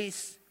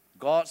embrace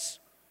God's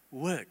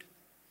word.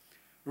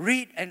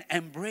 Read and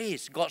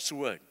embrace God's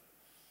word.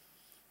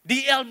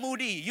 D.L.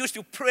 Moody used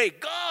to pray,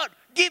 God,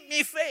 give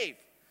me faith.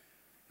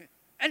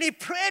 And he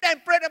prayed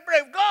and prayed and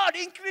prayed, God,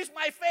 increase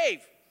my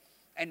faith.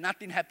 And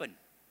nothing happened.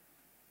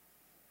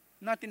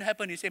 Nothing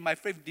happened. He said, my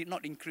faith did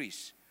not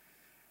increase.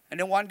 And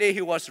then one day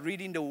he was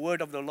reading the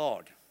word of the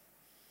Lord.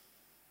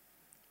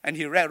 And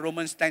he read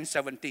Romans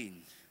 10:17.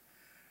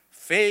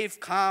 Faith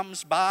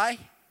comes by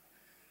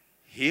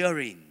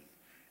hearing.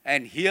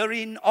 And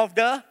hearing of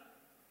the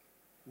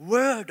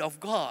word of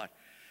God.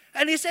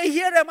 And he said,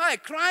 here am I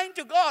crying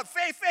to God,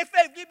 faith, faith,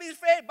 faith, give me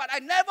faith. But I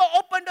never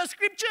opened the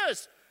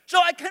scriptures. So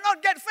I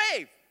cannot get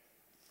faith.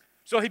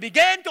 So he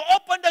began to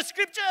open the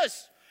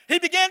scriptures. He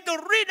began to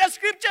read the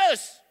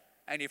scriptures.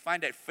 And he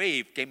found that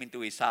faith came into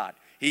his heart.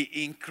 He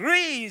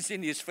increased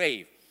in his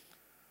faith.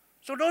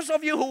 So those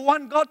of you who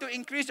want God to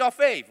increase your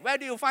faith, where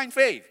do you find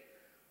faith?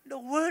 The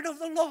word of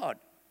the Lord.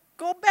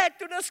 Go back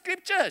to the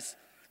scriptures.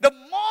 The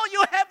more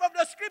you have of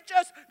the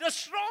scriptures, the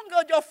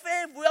stronger your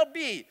faith will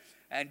be.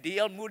 And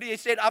D.L. Moody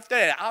said,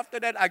 after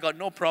that, I got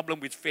no problem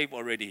with faith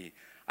already.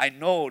 I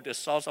know the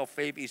source of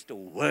faith is the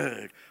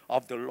word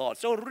of the Lord.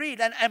 So read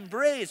and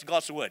embrace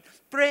God's word.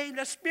 Pray in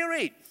the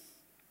Spirit.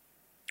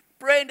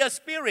 Pray in the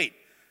Spirit.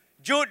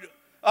 1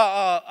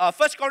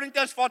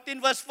 Corinthians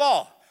 14 verse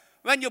 4.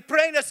 When you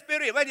pray in the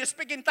Spirit, when you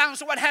speak in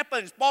tongues, what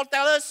happens? Paul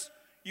tells us,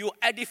 you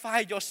edify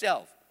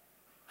yourself.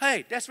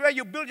 Hey, that's where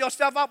you build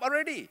yourself up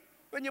already.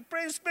 When you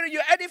pray in the Spirit, you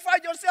edify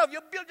yourself, you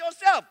build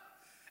yourself.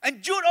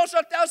 And Jude also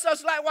tells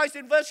us likewise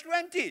in verse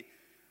 20.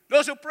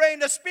 Those who pray in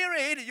the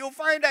Spirit, you'll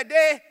find that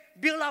they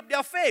build up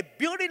their faith.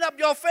 Building up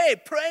your faith,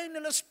 praying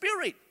in the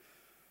Spirit.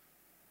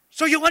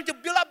 So you want to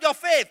build up your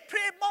faith. Pray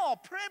more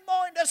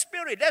in the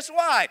Spirit. That's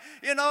why,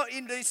 in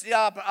this in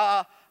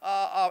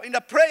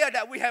the prayer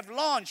that we have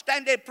launched,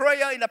 10-day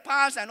prayer in the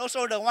past and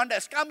also the one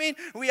that's coming,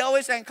 we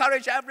always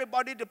encourage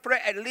everybody to pray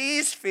at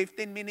least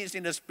 15 minutes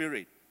in the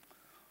Spirit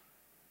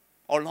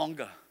or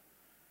longer.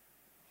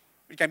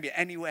 It can be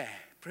anywhere.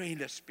 Pray in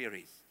the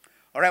Spirit.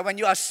 All right, when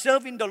you are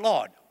serving the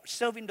Lord,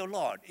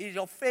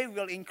 your faith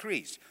will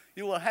increase.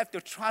 You will have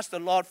to trust the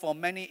Lord for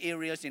many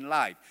areas in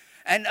life.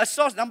 And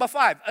number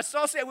 5,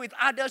 associate with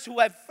others who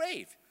have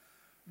faith.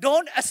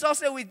 Don't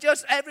associate with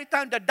just every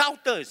time the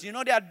doubters. There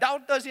are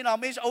doubters in our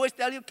midst always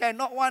tell you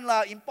cannot one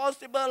lah,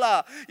 impossible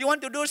lah. You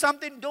want to do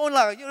something, don't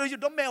lah. You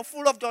don't make a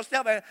fool of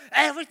yourself. And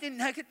everything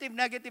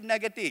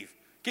negative.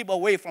 Keep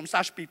away from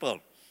such people.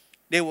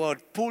 They will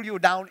pull you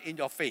down in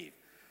your faith.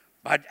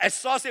 But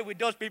associate with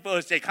those people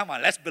who say, come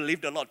on, let's believe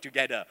the Lord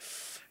together.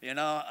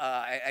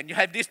 And you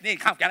have this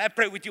need, come, can I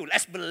pray with you?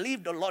 Let's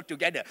believe the Lord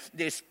together.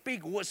 They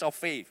speak words of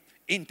faith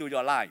into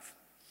your life.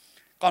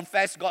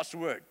 Confess God's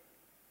word.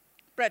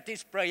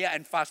 Practice prayer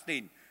and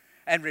fasting.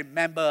 And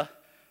remember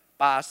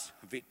past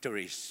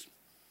victories.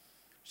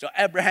 So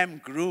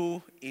Abraham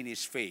grew in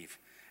his faith.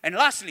 And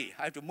lastly,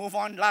 I have to move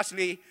on.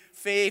 Lastly,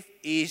 faith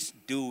is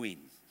doing.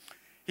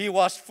 He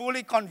was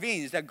fully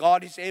convinced that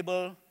God is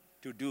able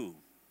to do.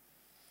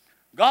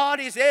 God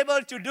is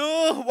able to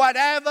do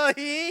whatever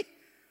He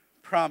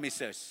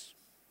promises.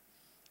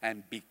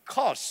 And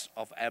because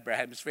of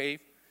Abraham's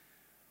faith,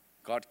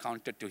 God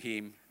counted to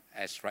him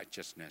as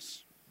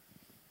righteousness.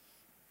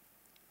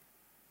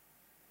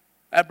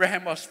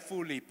 Abraham was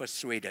fully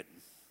persuaded,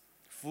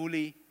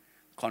 fully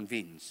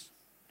convinced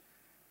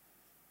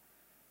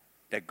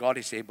that God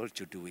is able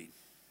to do it.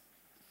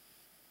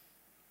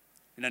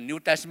 In the New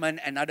Testament,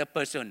 another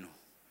person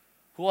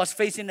who was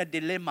facing a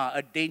dilemma,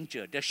 a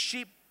danger, the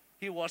ship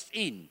he was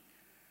in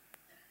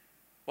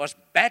was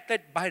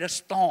battered by the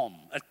storm,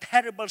 a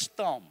terrible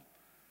storm.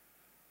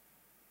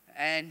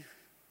 And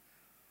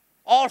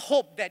all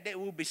hope that they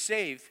will be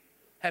saved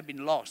had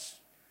been lost.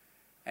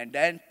 And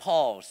then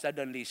Paul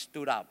suddenly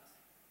stood up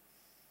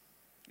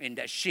in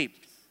that ship.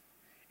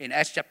 In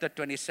Acts chapter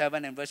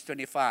 27 and verse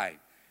 25,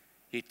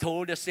 he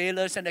told the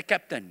sailors and the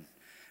captain,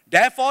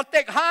 "Therefore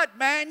take heart,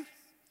 man,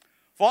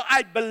 for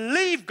I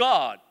believe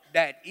God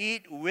that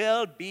it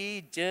will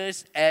be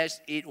just as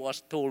it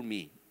was told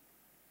me."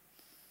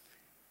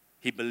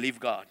 He believed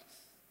God.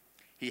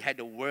 He had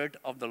the word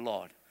of the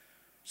Lord.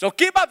 So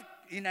keep up.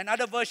 In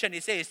another version,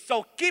 it says,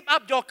 "So keep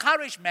up your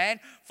courage, man,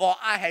 for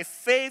I have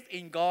faith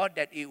in God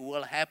that it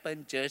will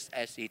happen just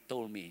as He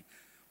told me."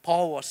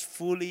 Paul was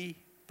fully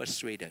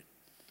persuaded,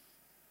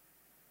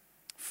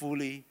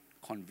 fully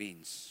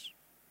convinced.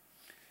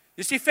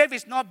 You see, faith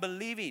is not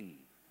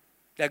believing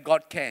that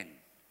God can,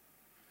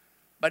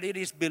 but it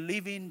is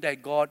believing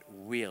that God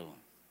will.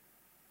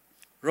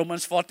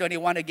 Romans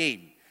 4:21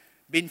 again,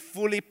 being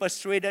fully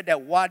persuaded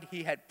that what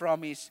He had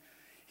promised,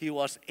 He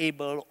was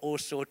able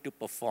also to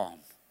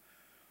perform.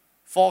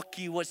 4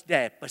 keywords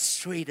there: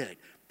 persuaded,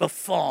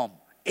 perform,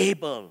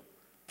 able,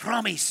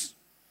 promise.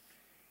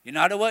 In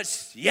other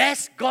words,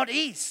 yes, God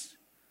is.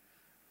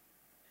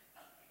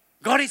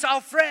 God is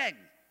our friend.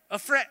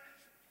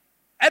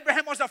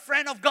 Abraham was a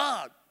friend of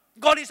God.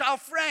 God is our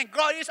friend.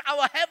 God is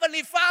our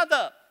heavenly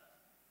Father.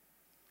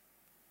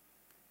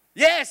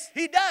 Yes,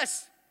 He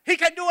does. He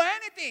can do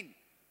anything.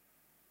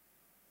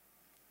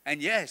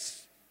 And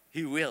yes,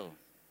 He will.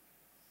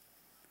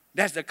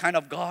 That's the kind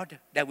of God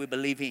that we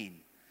believe in.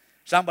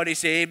 Somebody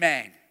say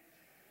amen.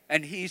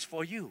 And He is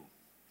for you.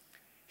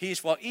 He is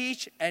for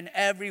each and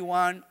every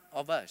one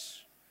of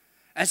us.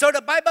 And so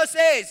the Bible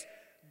says,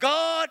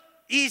 God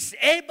is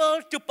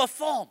able to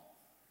perform.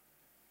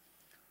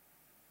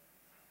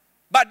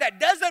 But that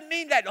doesn't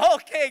mean that,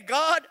 okay,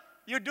 God,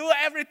 you do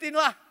everything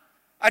lah.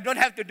 I don't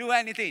have to do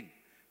anything.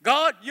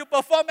 God, you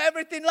perform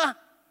everything lah.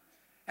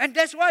 And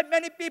that's why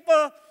many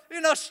people,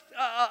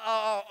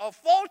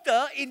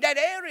 falter in that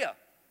area.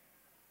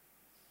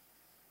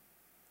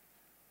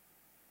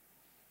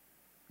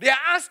 They are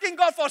asking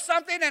God for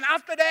something, and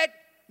after that,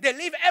 they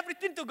leave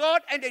everything to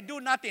God and they do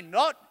nothing.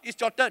 Lord,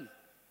 it's your turn.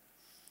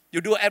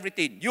 You do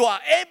everything. You are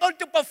able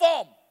to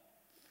perform.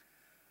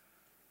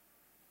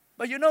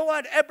 But you know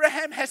what?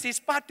 Abraham has his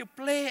part to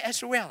play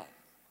as well.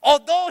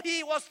 Although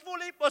he was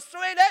fully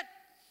persuaded,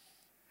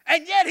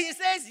 and yet he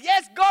says,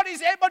 yes, God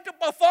is able to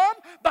perform,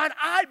 but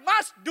I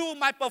must do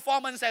my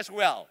performance as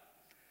well.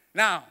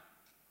 Now,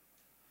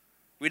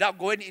 without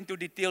going into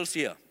details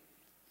here,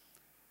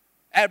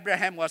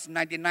 Abraham was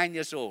 99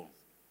 years old.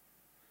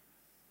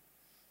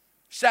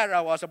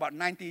 Sarah was about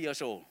 90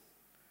 years old.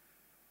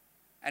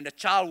 And the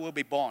child will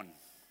be born.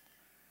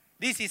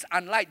 This is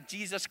unlike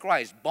Jesus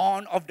Christ,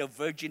 born of the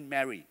Virgin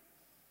Mary.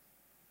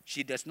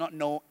 She does not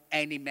know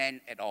any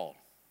man at all.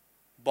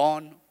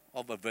 Born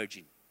of a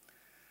virgin.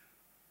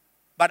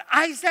 But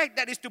Isaac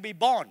that is to be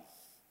born,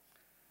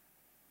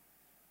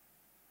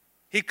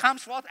 he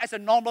comes forth as a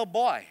normal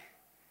boy.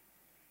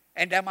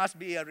 And there must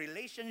be a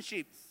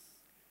relationship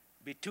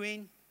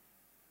between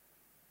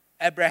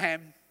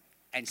Abraham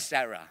and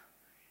Sarah.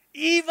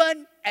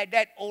 Even at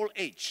that old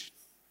age,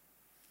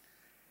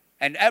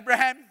 And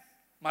Abraham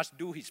must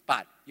do his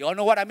part. You all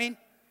know what I mean?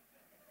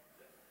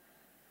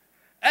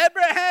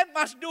 Abraham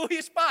must do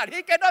his part.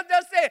 He cannot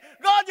just say,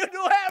 God, you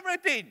do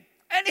everything.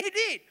 And he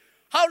did.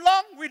 How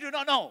long? We do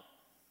not know.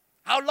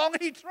 How long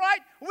he tried?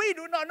 We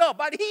do not know.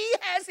 But he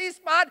has his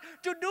part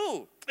to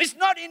do. It's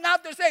not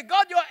enough to say,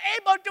 God, you are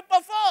able to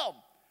perform.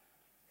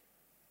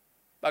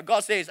 But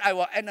God says, I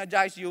will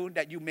energize you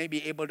that you may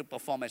be able to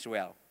perform as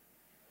well.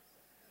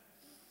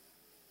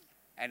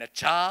 And a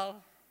child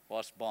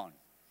was born.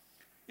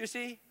 You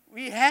see,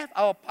 we have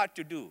our part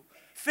to do.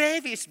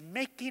 Faith is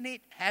making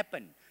it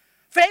happen.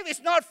 Faith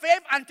is not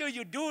faith until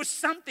you do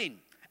something.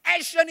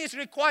 Action is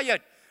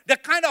required. The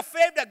kind of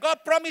faith that God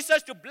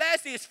promises to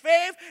bless is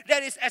faith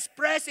that is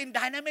expressed in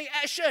dynamic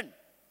action.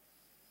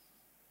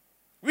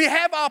 We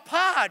have our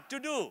part to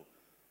do.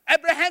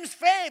 Abraham's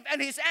faith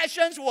and his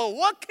actions were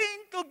working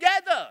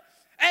together.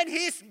 And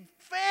his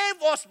faith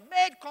was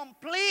made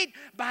complete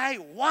by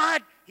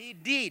what he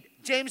did.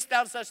 James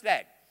tells us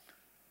that.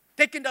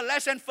 Taking the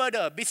lesson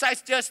further,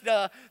 besides just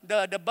the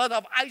birth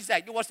of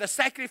Isaac, it was the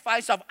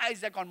sacrifice of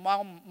Isaac on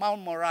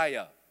Mount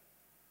Moriah.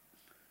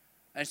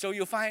 And so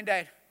you find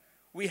that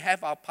we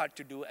have our part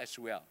to do as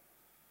well.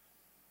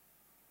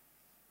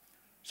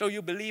 So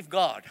you believe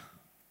God,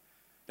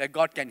 that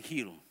God can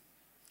heal.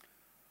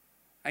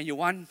 And you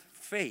want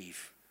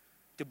faith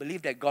to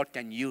believe that God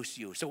can use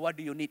you. So what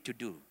do you need to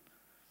do?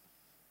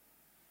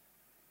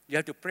 You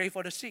have to pray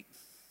for the sick.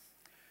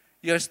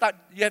 You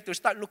have to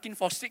start looking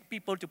for sick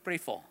people to pray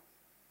for.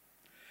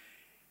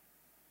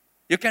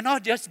 You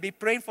cannot just be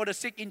praying for the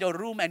sick in your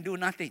room and do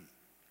nothing.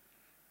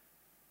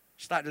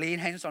 Start laying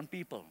hands on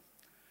people.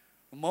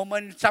 The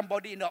moment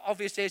somebody in the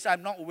office says,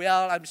 I'm not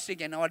well, I'm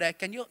sick and all that,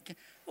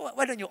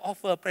 why don't you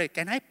offer a prayer?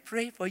 Can I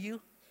pray for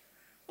you?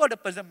 Well, the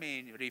person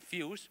may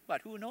refuse,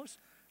 but who knows?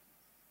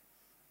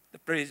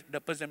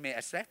 The person may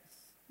accept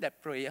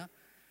that prayer.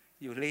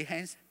 You lay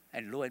hands,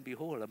 and lo and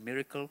behold, a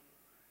miracle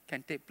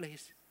can take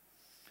place.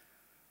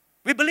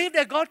 We believe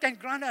that God can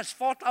grant us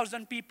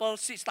 4,000 people,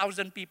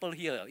 6,000 people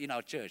here in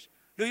our church.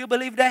 Do you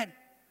believe that?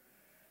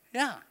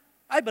 Yeah,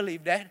 I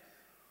believe that.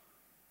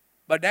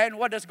 But then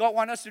what does God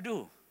want us to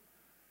do?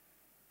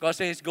 God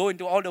says, go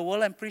into all the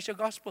world and preach the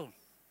gospel.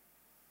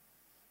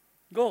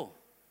 Go.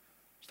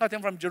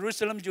 Starting from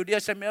Jerusalem, Judea,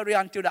 Samaria,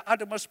 until the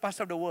uttermost parts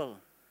of the world.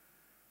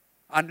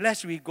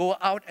 Unless we go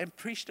out and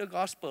preach the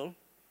gospel,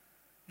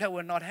 that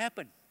will not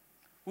happen.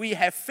 We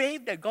have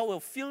faith that God will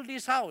fill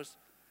this house.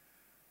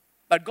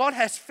 But God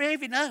has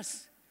faith in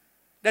us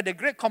that the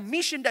great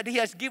commission that He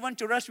has given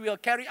to us, we will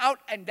carry out,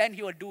 and then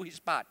He will do His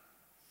part.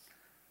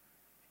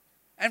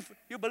 And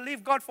you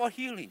believe God for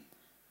healing.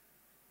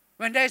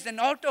 When there is an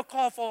altar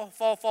call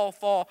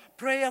for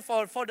prayer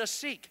for the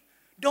sick,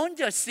 don't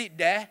just sit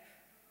there.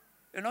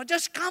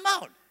 Just come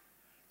out.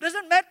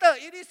 Doesn't matter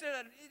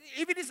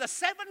if it is the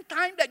seventh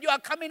time that you are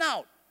coming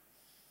out.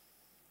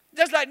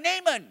 Just like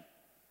Naaman.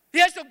 He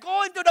has to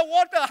go into the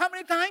water how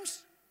many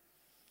times?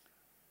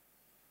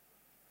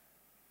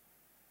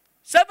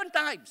 7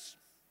 times.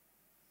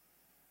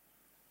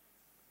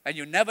 And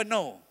you never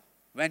know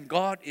when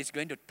God is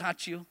going to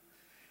touch you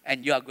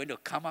and you are going to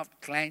come out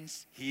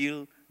cleansed,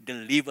 healed,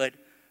 delivered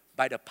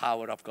by the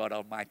power of God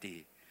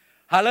Almighty.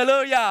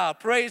 Hallelujah.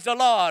 Praise the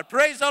Lord.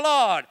 Praise the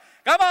Lord.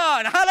 Come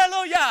on.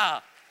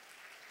 Hallelujah.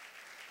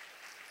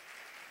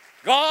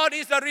 God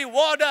is a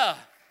rewarder.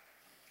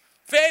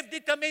 Faith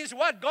determines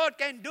what God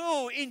can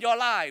do in your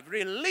life.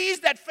 Release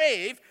that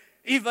faith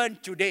even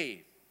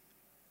today.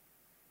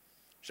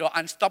 So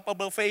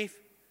unstoppable faith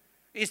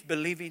is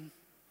believing,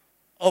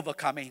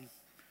 overcoming,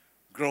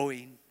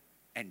 growing,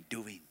 and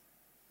doing.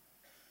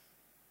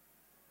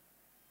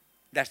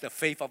 That's the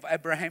faith of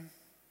Abraham.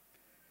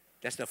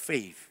 That's the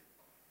faith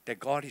that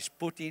God is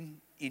putting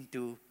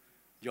into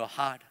your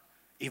heart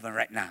even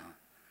right now.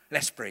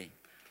 Let's pray.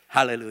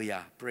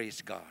 Hallelujah.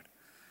 Praise God.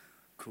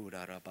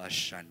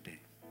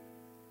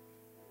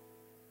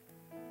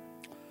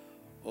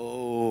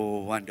 Oh,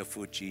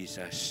 wonderful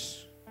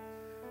Jesus.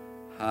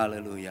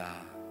 Hallelujah.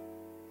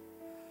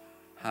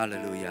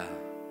 Hallelujah.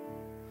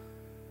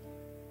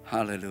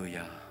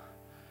 Hallelujah.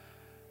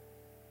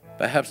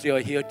 Perhaps you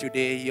are here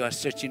today, you are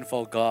searching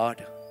for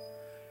God,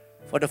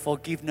 for the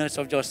forgiveness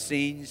of your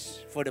sins,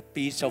 for the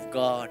peace of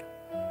God.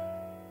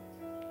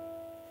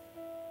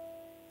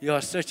 You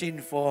are searching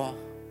for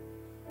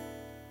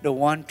the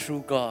one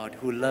true God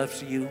who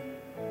loves you.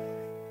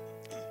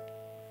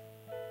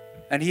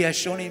 And He has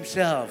shown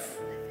Himself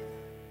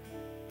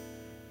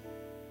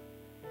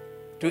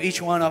to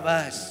each one of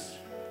us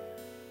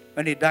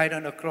when He died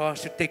on the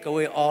cross to take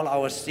away all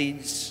our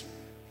sins,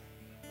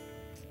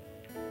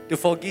 to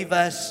forgive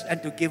us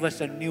and to give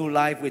us a new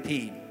life with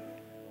Him.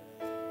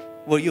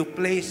 Will you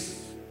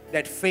place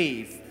that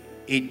faith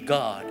in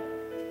God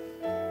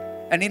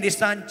and in His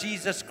Son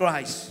Jesus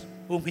Christ,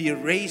 whom He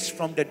raised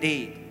from the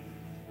dead?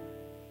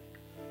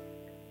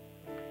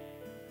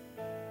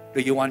 Do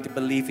you want to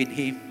believe in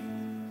Him?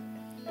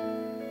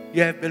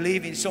 You have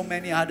believed in so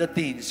many other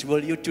things.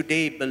 Will you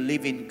today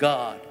believe in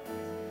God?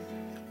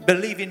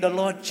 Believe in the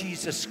Lord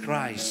Jesus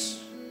Christ.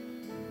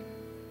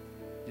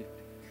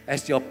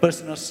 as your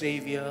personal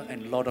Savior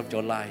and Lord of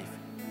your life.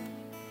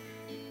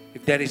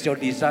 If that is your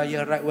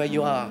desire right where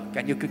you are,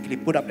 can you quickly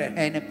put up that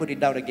hand and put it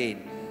down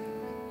again?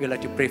 We'd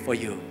like to pray for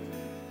you.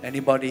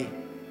 Anybody?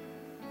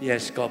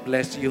 Yes, God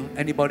bless you.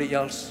 Anybody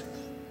else?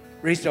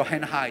 Raise your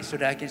hand high so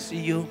that I can see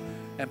you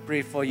and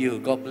pray for you.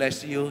 God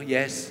bless you.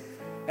 Yes.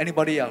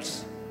 Anybody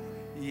else?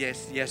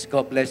 Yes, yes.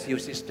 God bless you,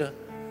 sister.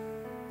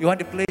 You want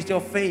to place your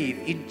faith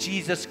in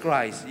Jesus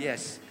Christ.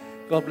 Yes.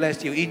 God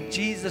bless you. In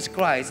Jesus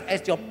Christ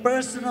as your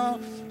personal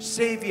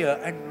Savior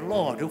and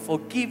Lord who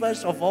forgive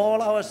us of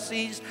all our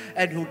sins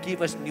and who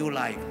give us new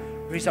life.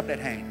 Raise up that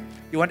hand.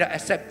 You want to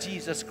accept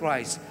Jesus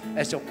Christ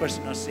as your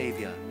personal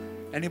Savior.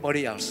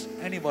 Anybody else?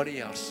 Anybody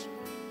else?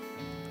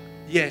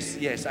 Yes,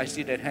 yes, I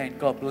see that hand.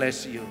 God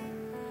bless you.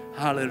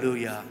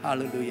 Hallelujah,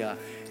 hallelujah.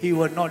 He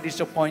will not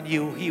disappoint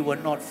you. He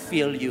will not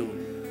fail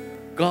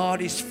you.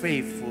 God is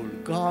faithful.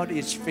 God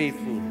is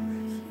faithful.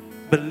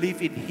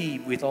 Believe in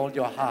Him with all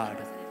your heart.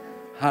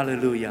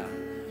 Hallelujah.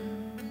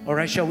 All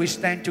right, shall we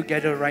stand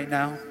together right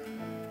now?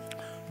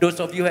 Those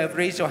of you who have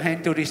raised your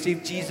hand to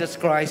receive Jesus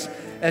Christ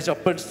as your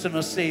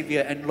personal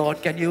Savior and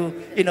Lord, can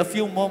you, in a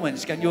few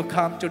moments, can you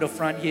come to the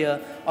front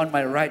here on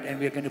my right and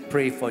we're going to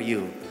pray for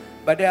you.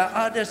 But there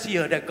are others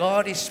here that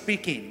God is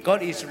speaking.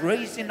 God is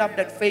raising up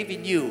that faith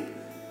in you.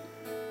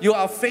 You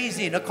are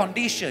facing a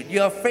condition.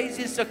 You are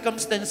facing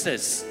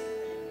circumstances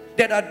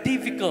that are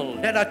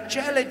difficult, that are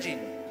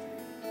challenging.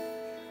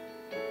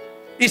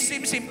 It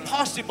seems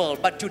impossible,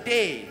 but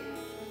today,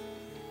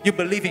 you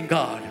believe in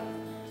God.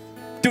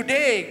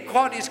 Today,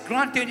 God is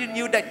granting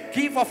you that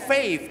gift of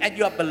faith and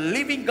you are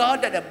believing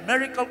God that a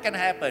miracle can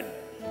happen.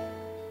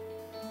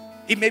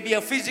 It may be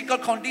a physical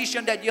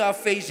condition that you are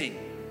facing.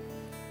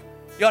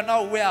 You are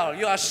not well,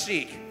 you are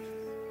sick.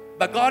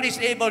 But God is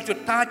able to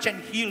touch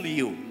and heal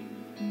you.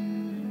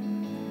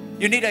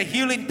 You need a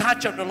healing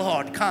touch of the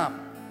Lord.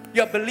 Come.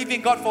 You are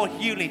believing God for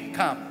healing.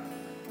 Come.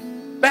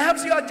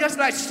 Perhaps you are just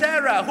like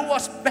Sarah who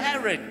was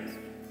barren.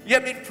 You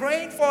have been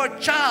praying for a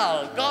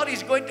child. God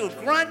is going to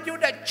grant you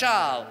that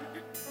child.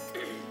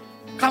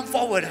 Come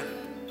forward.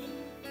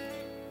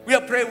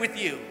 We'll pray with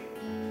you.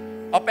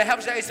 Or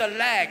perhaps there is a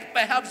lag.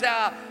 Perhaps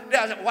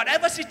there's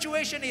whatever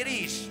situation it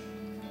is.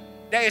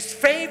 There is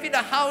faith in the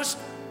house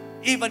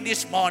even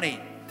this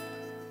morning.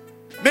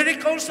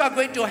 Miracles are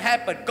going to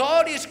happen.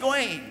 God is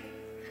going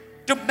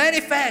to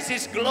manifest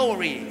His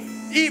glory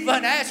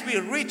even as we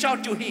reach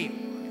out to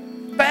Him.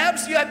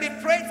 Perhaps you have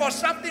been praying for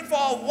something for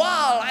a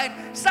while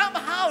and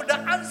somehow the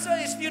answer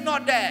is still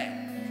not there.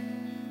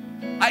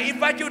 I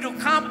invite you to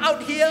come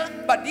out here,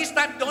 but this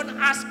time don't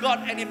ask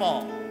God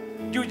anymore.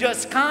 You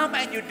just come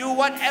and you do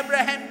what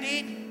Abraham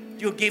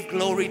did. You give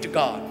glory to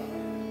God.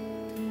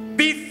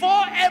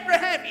 Before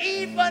Abraham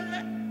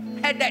even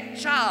had that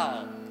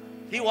child,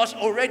 he was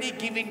already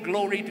giving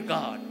glory to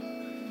God.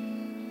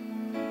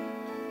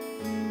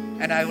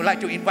 And I would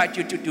like to invite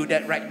you to do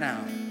that right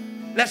now.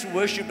 Let's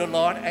worship the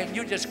Lord and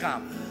you just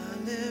come.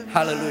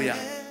 Hallelujah.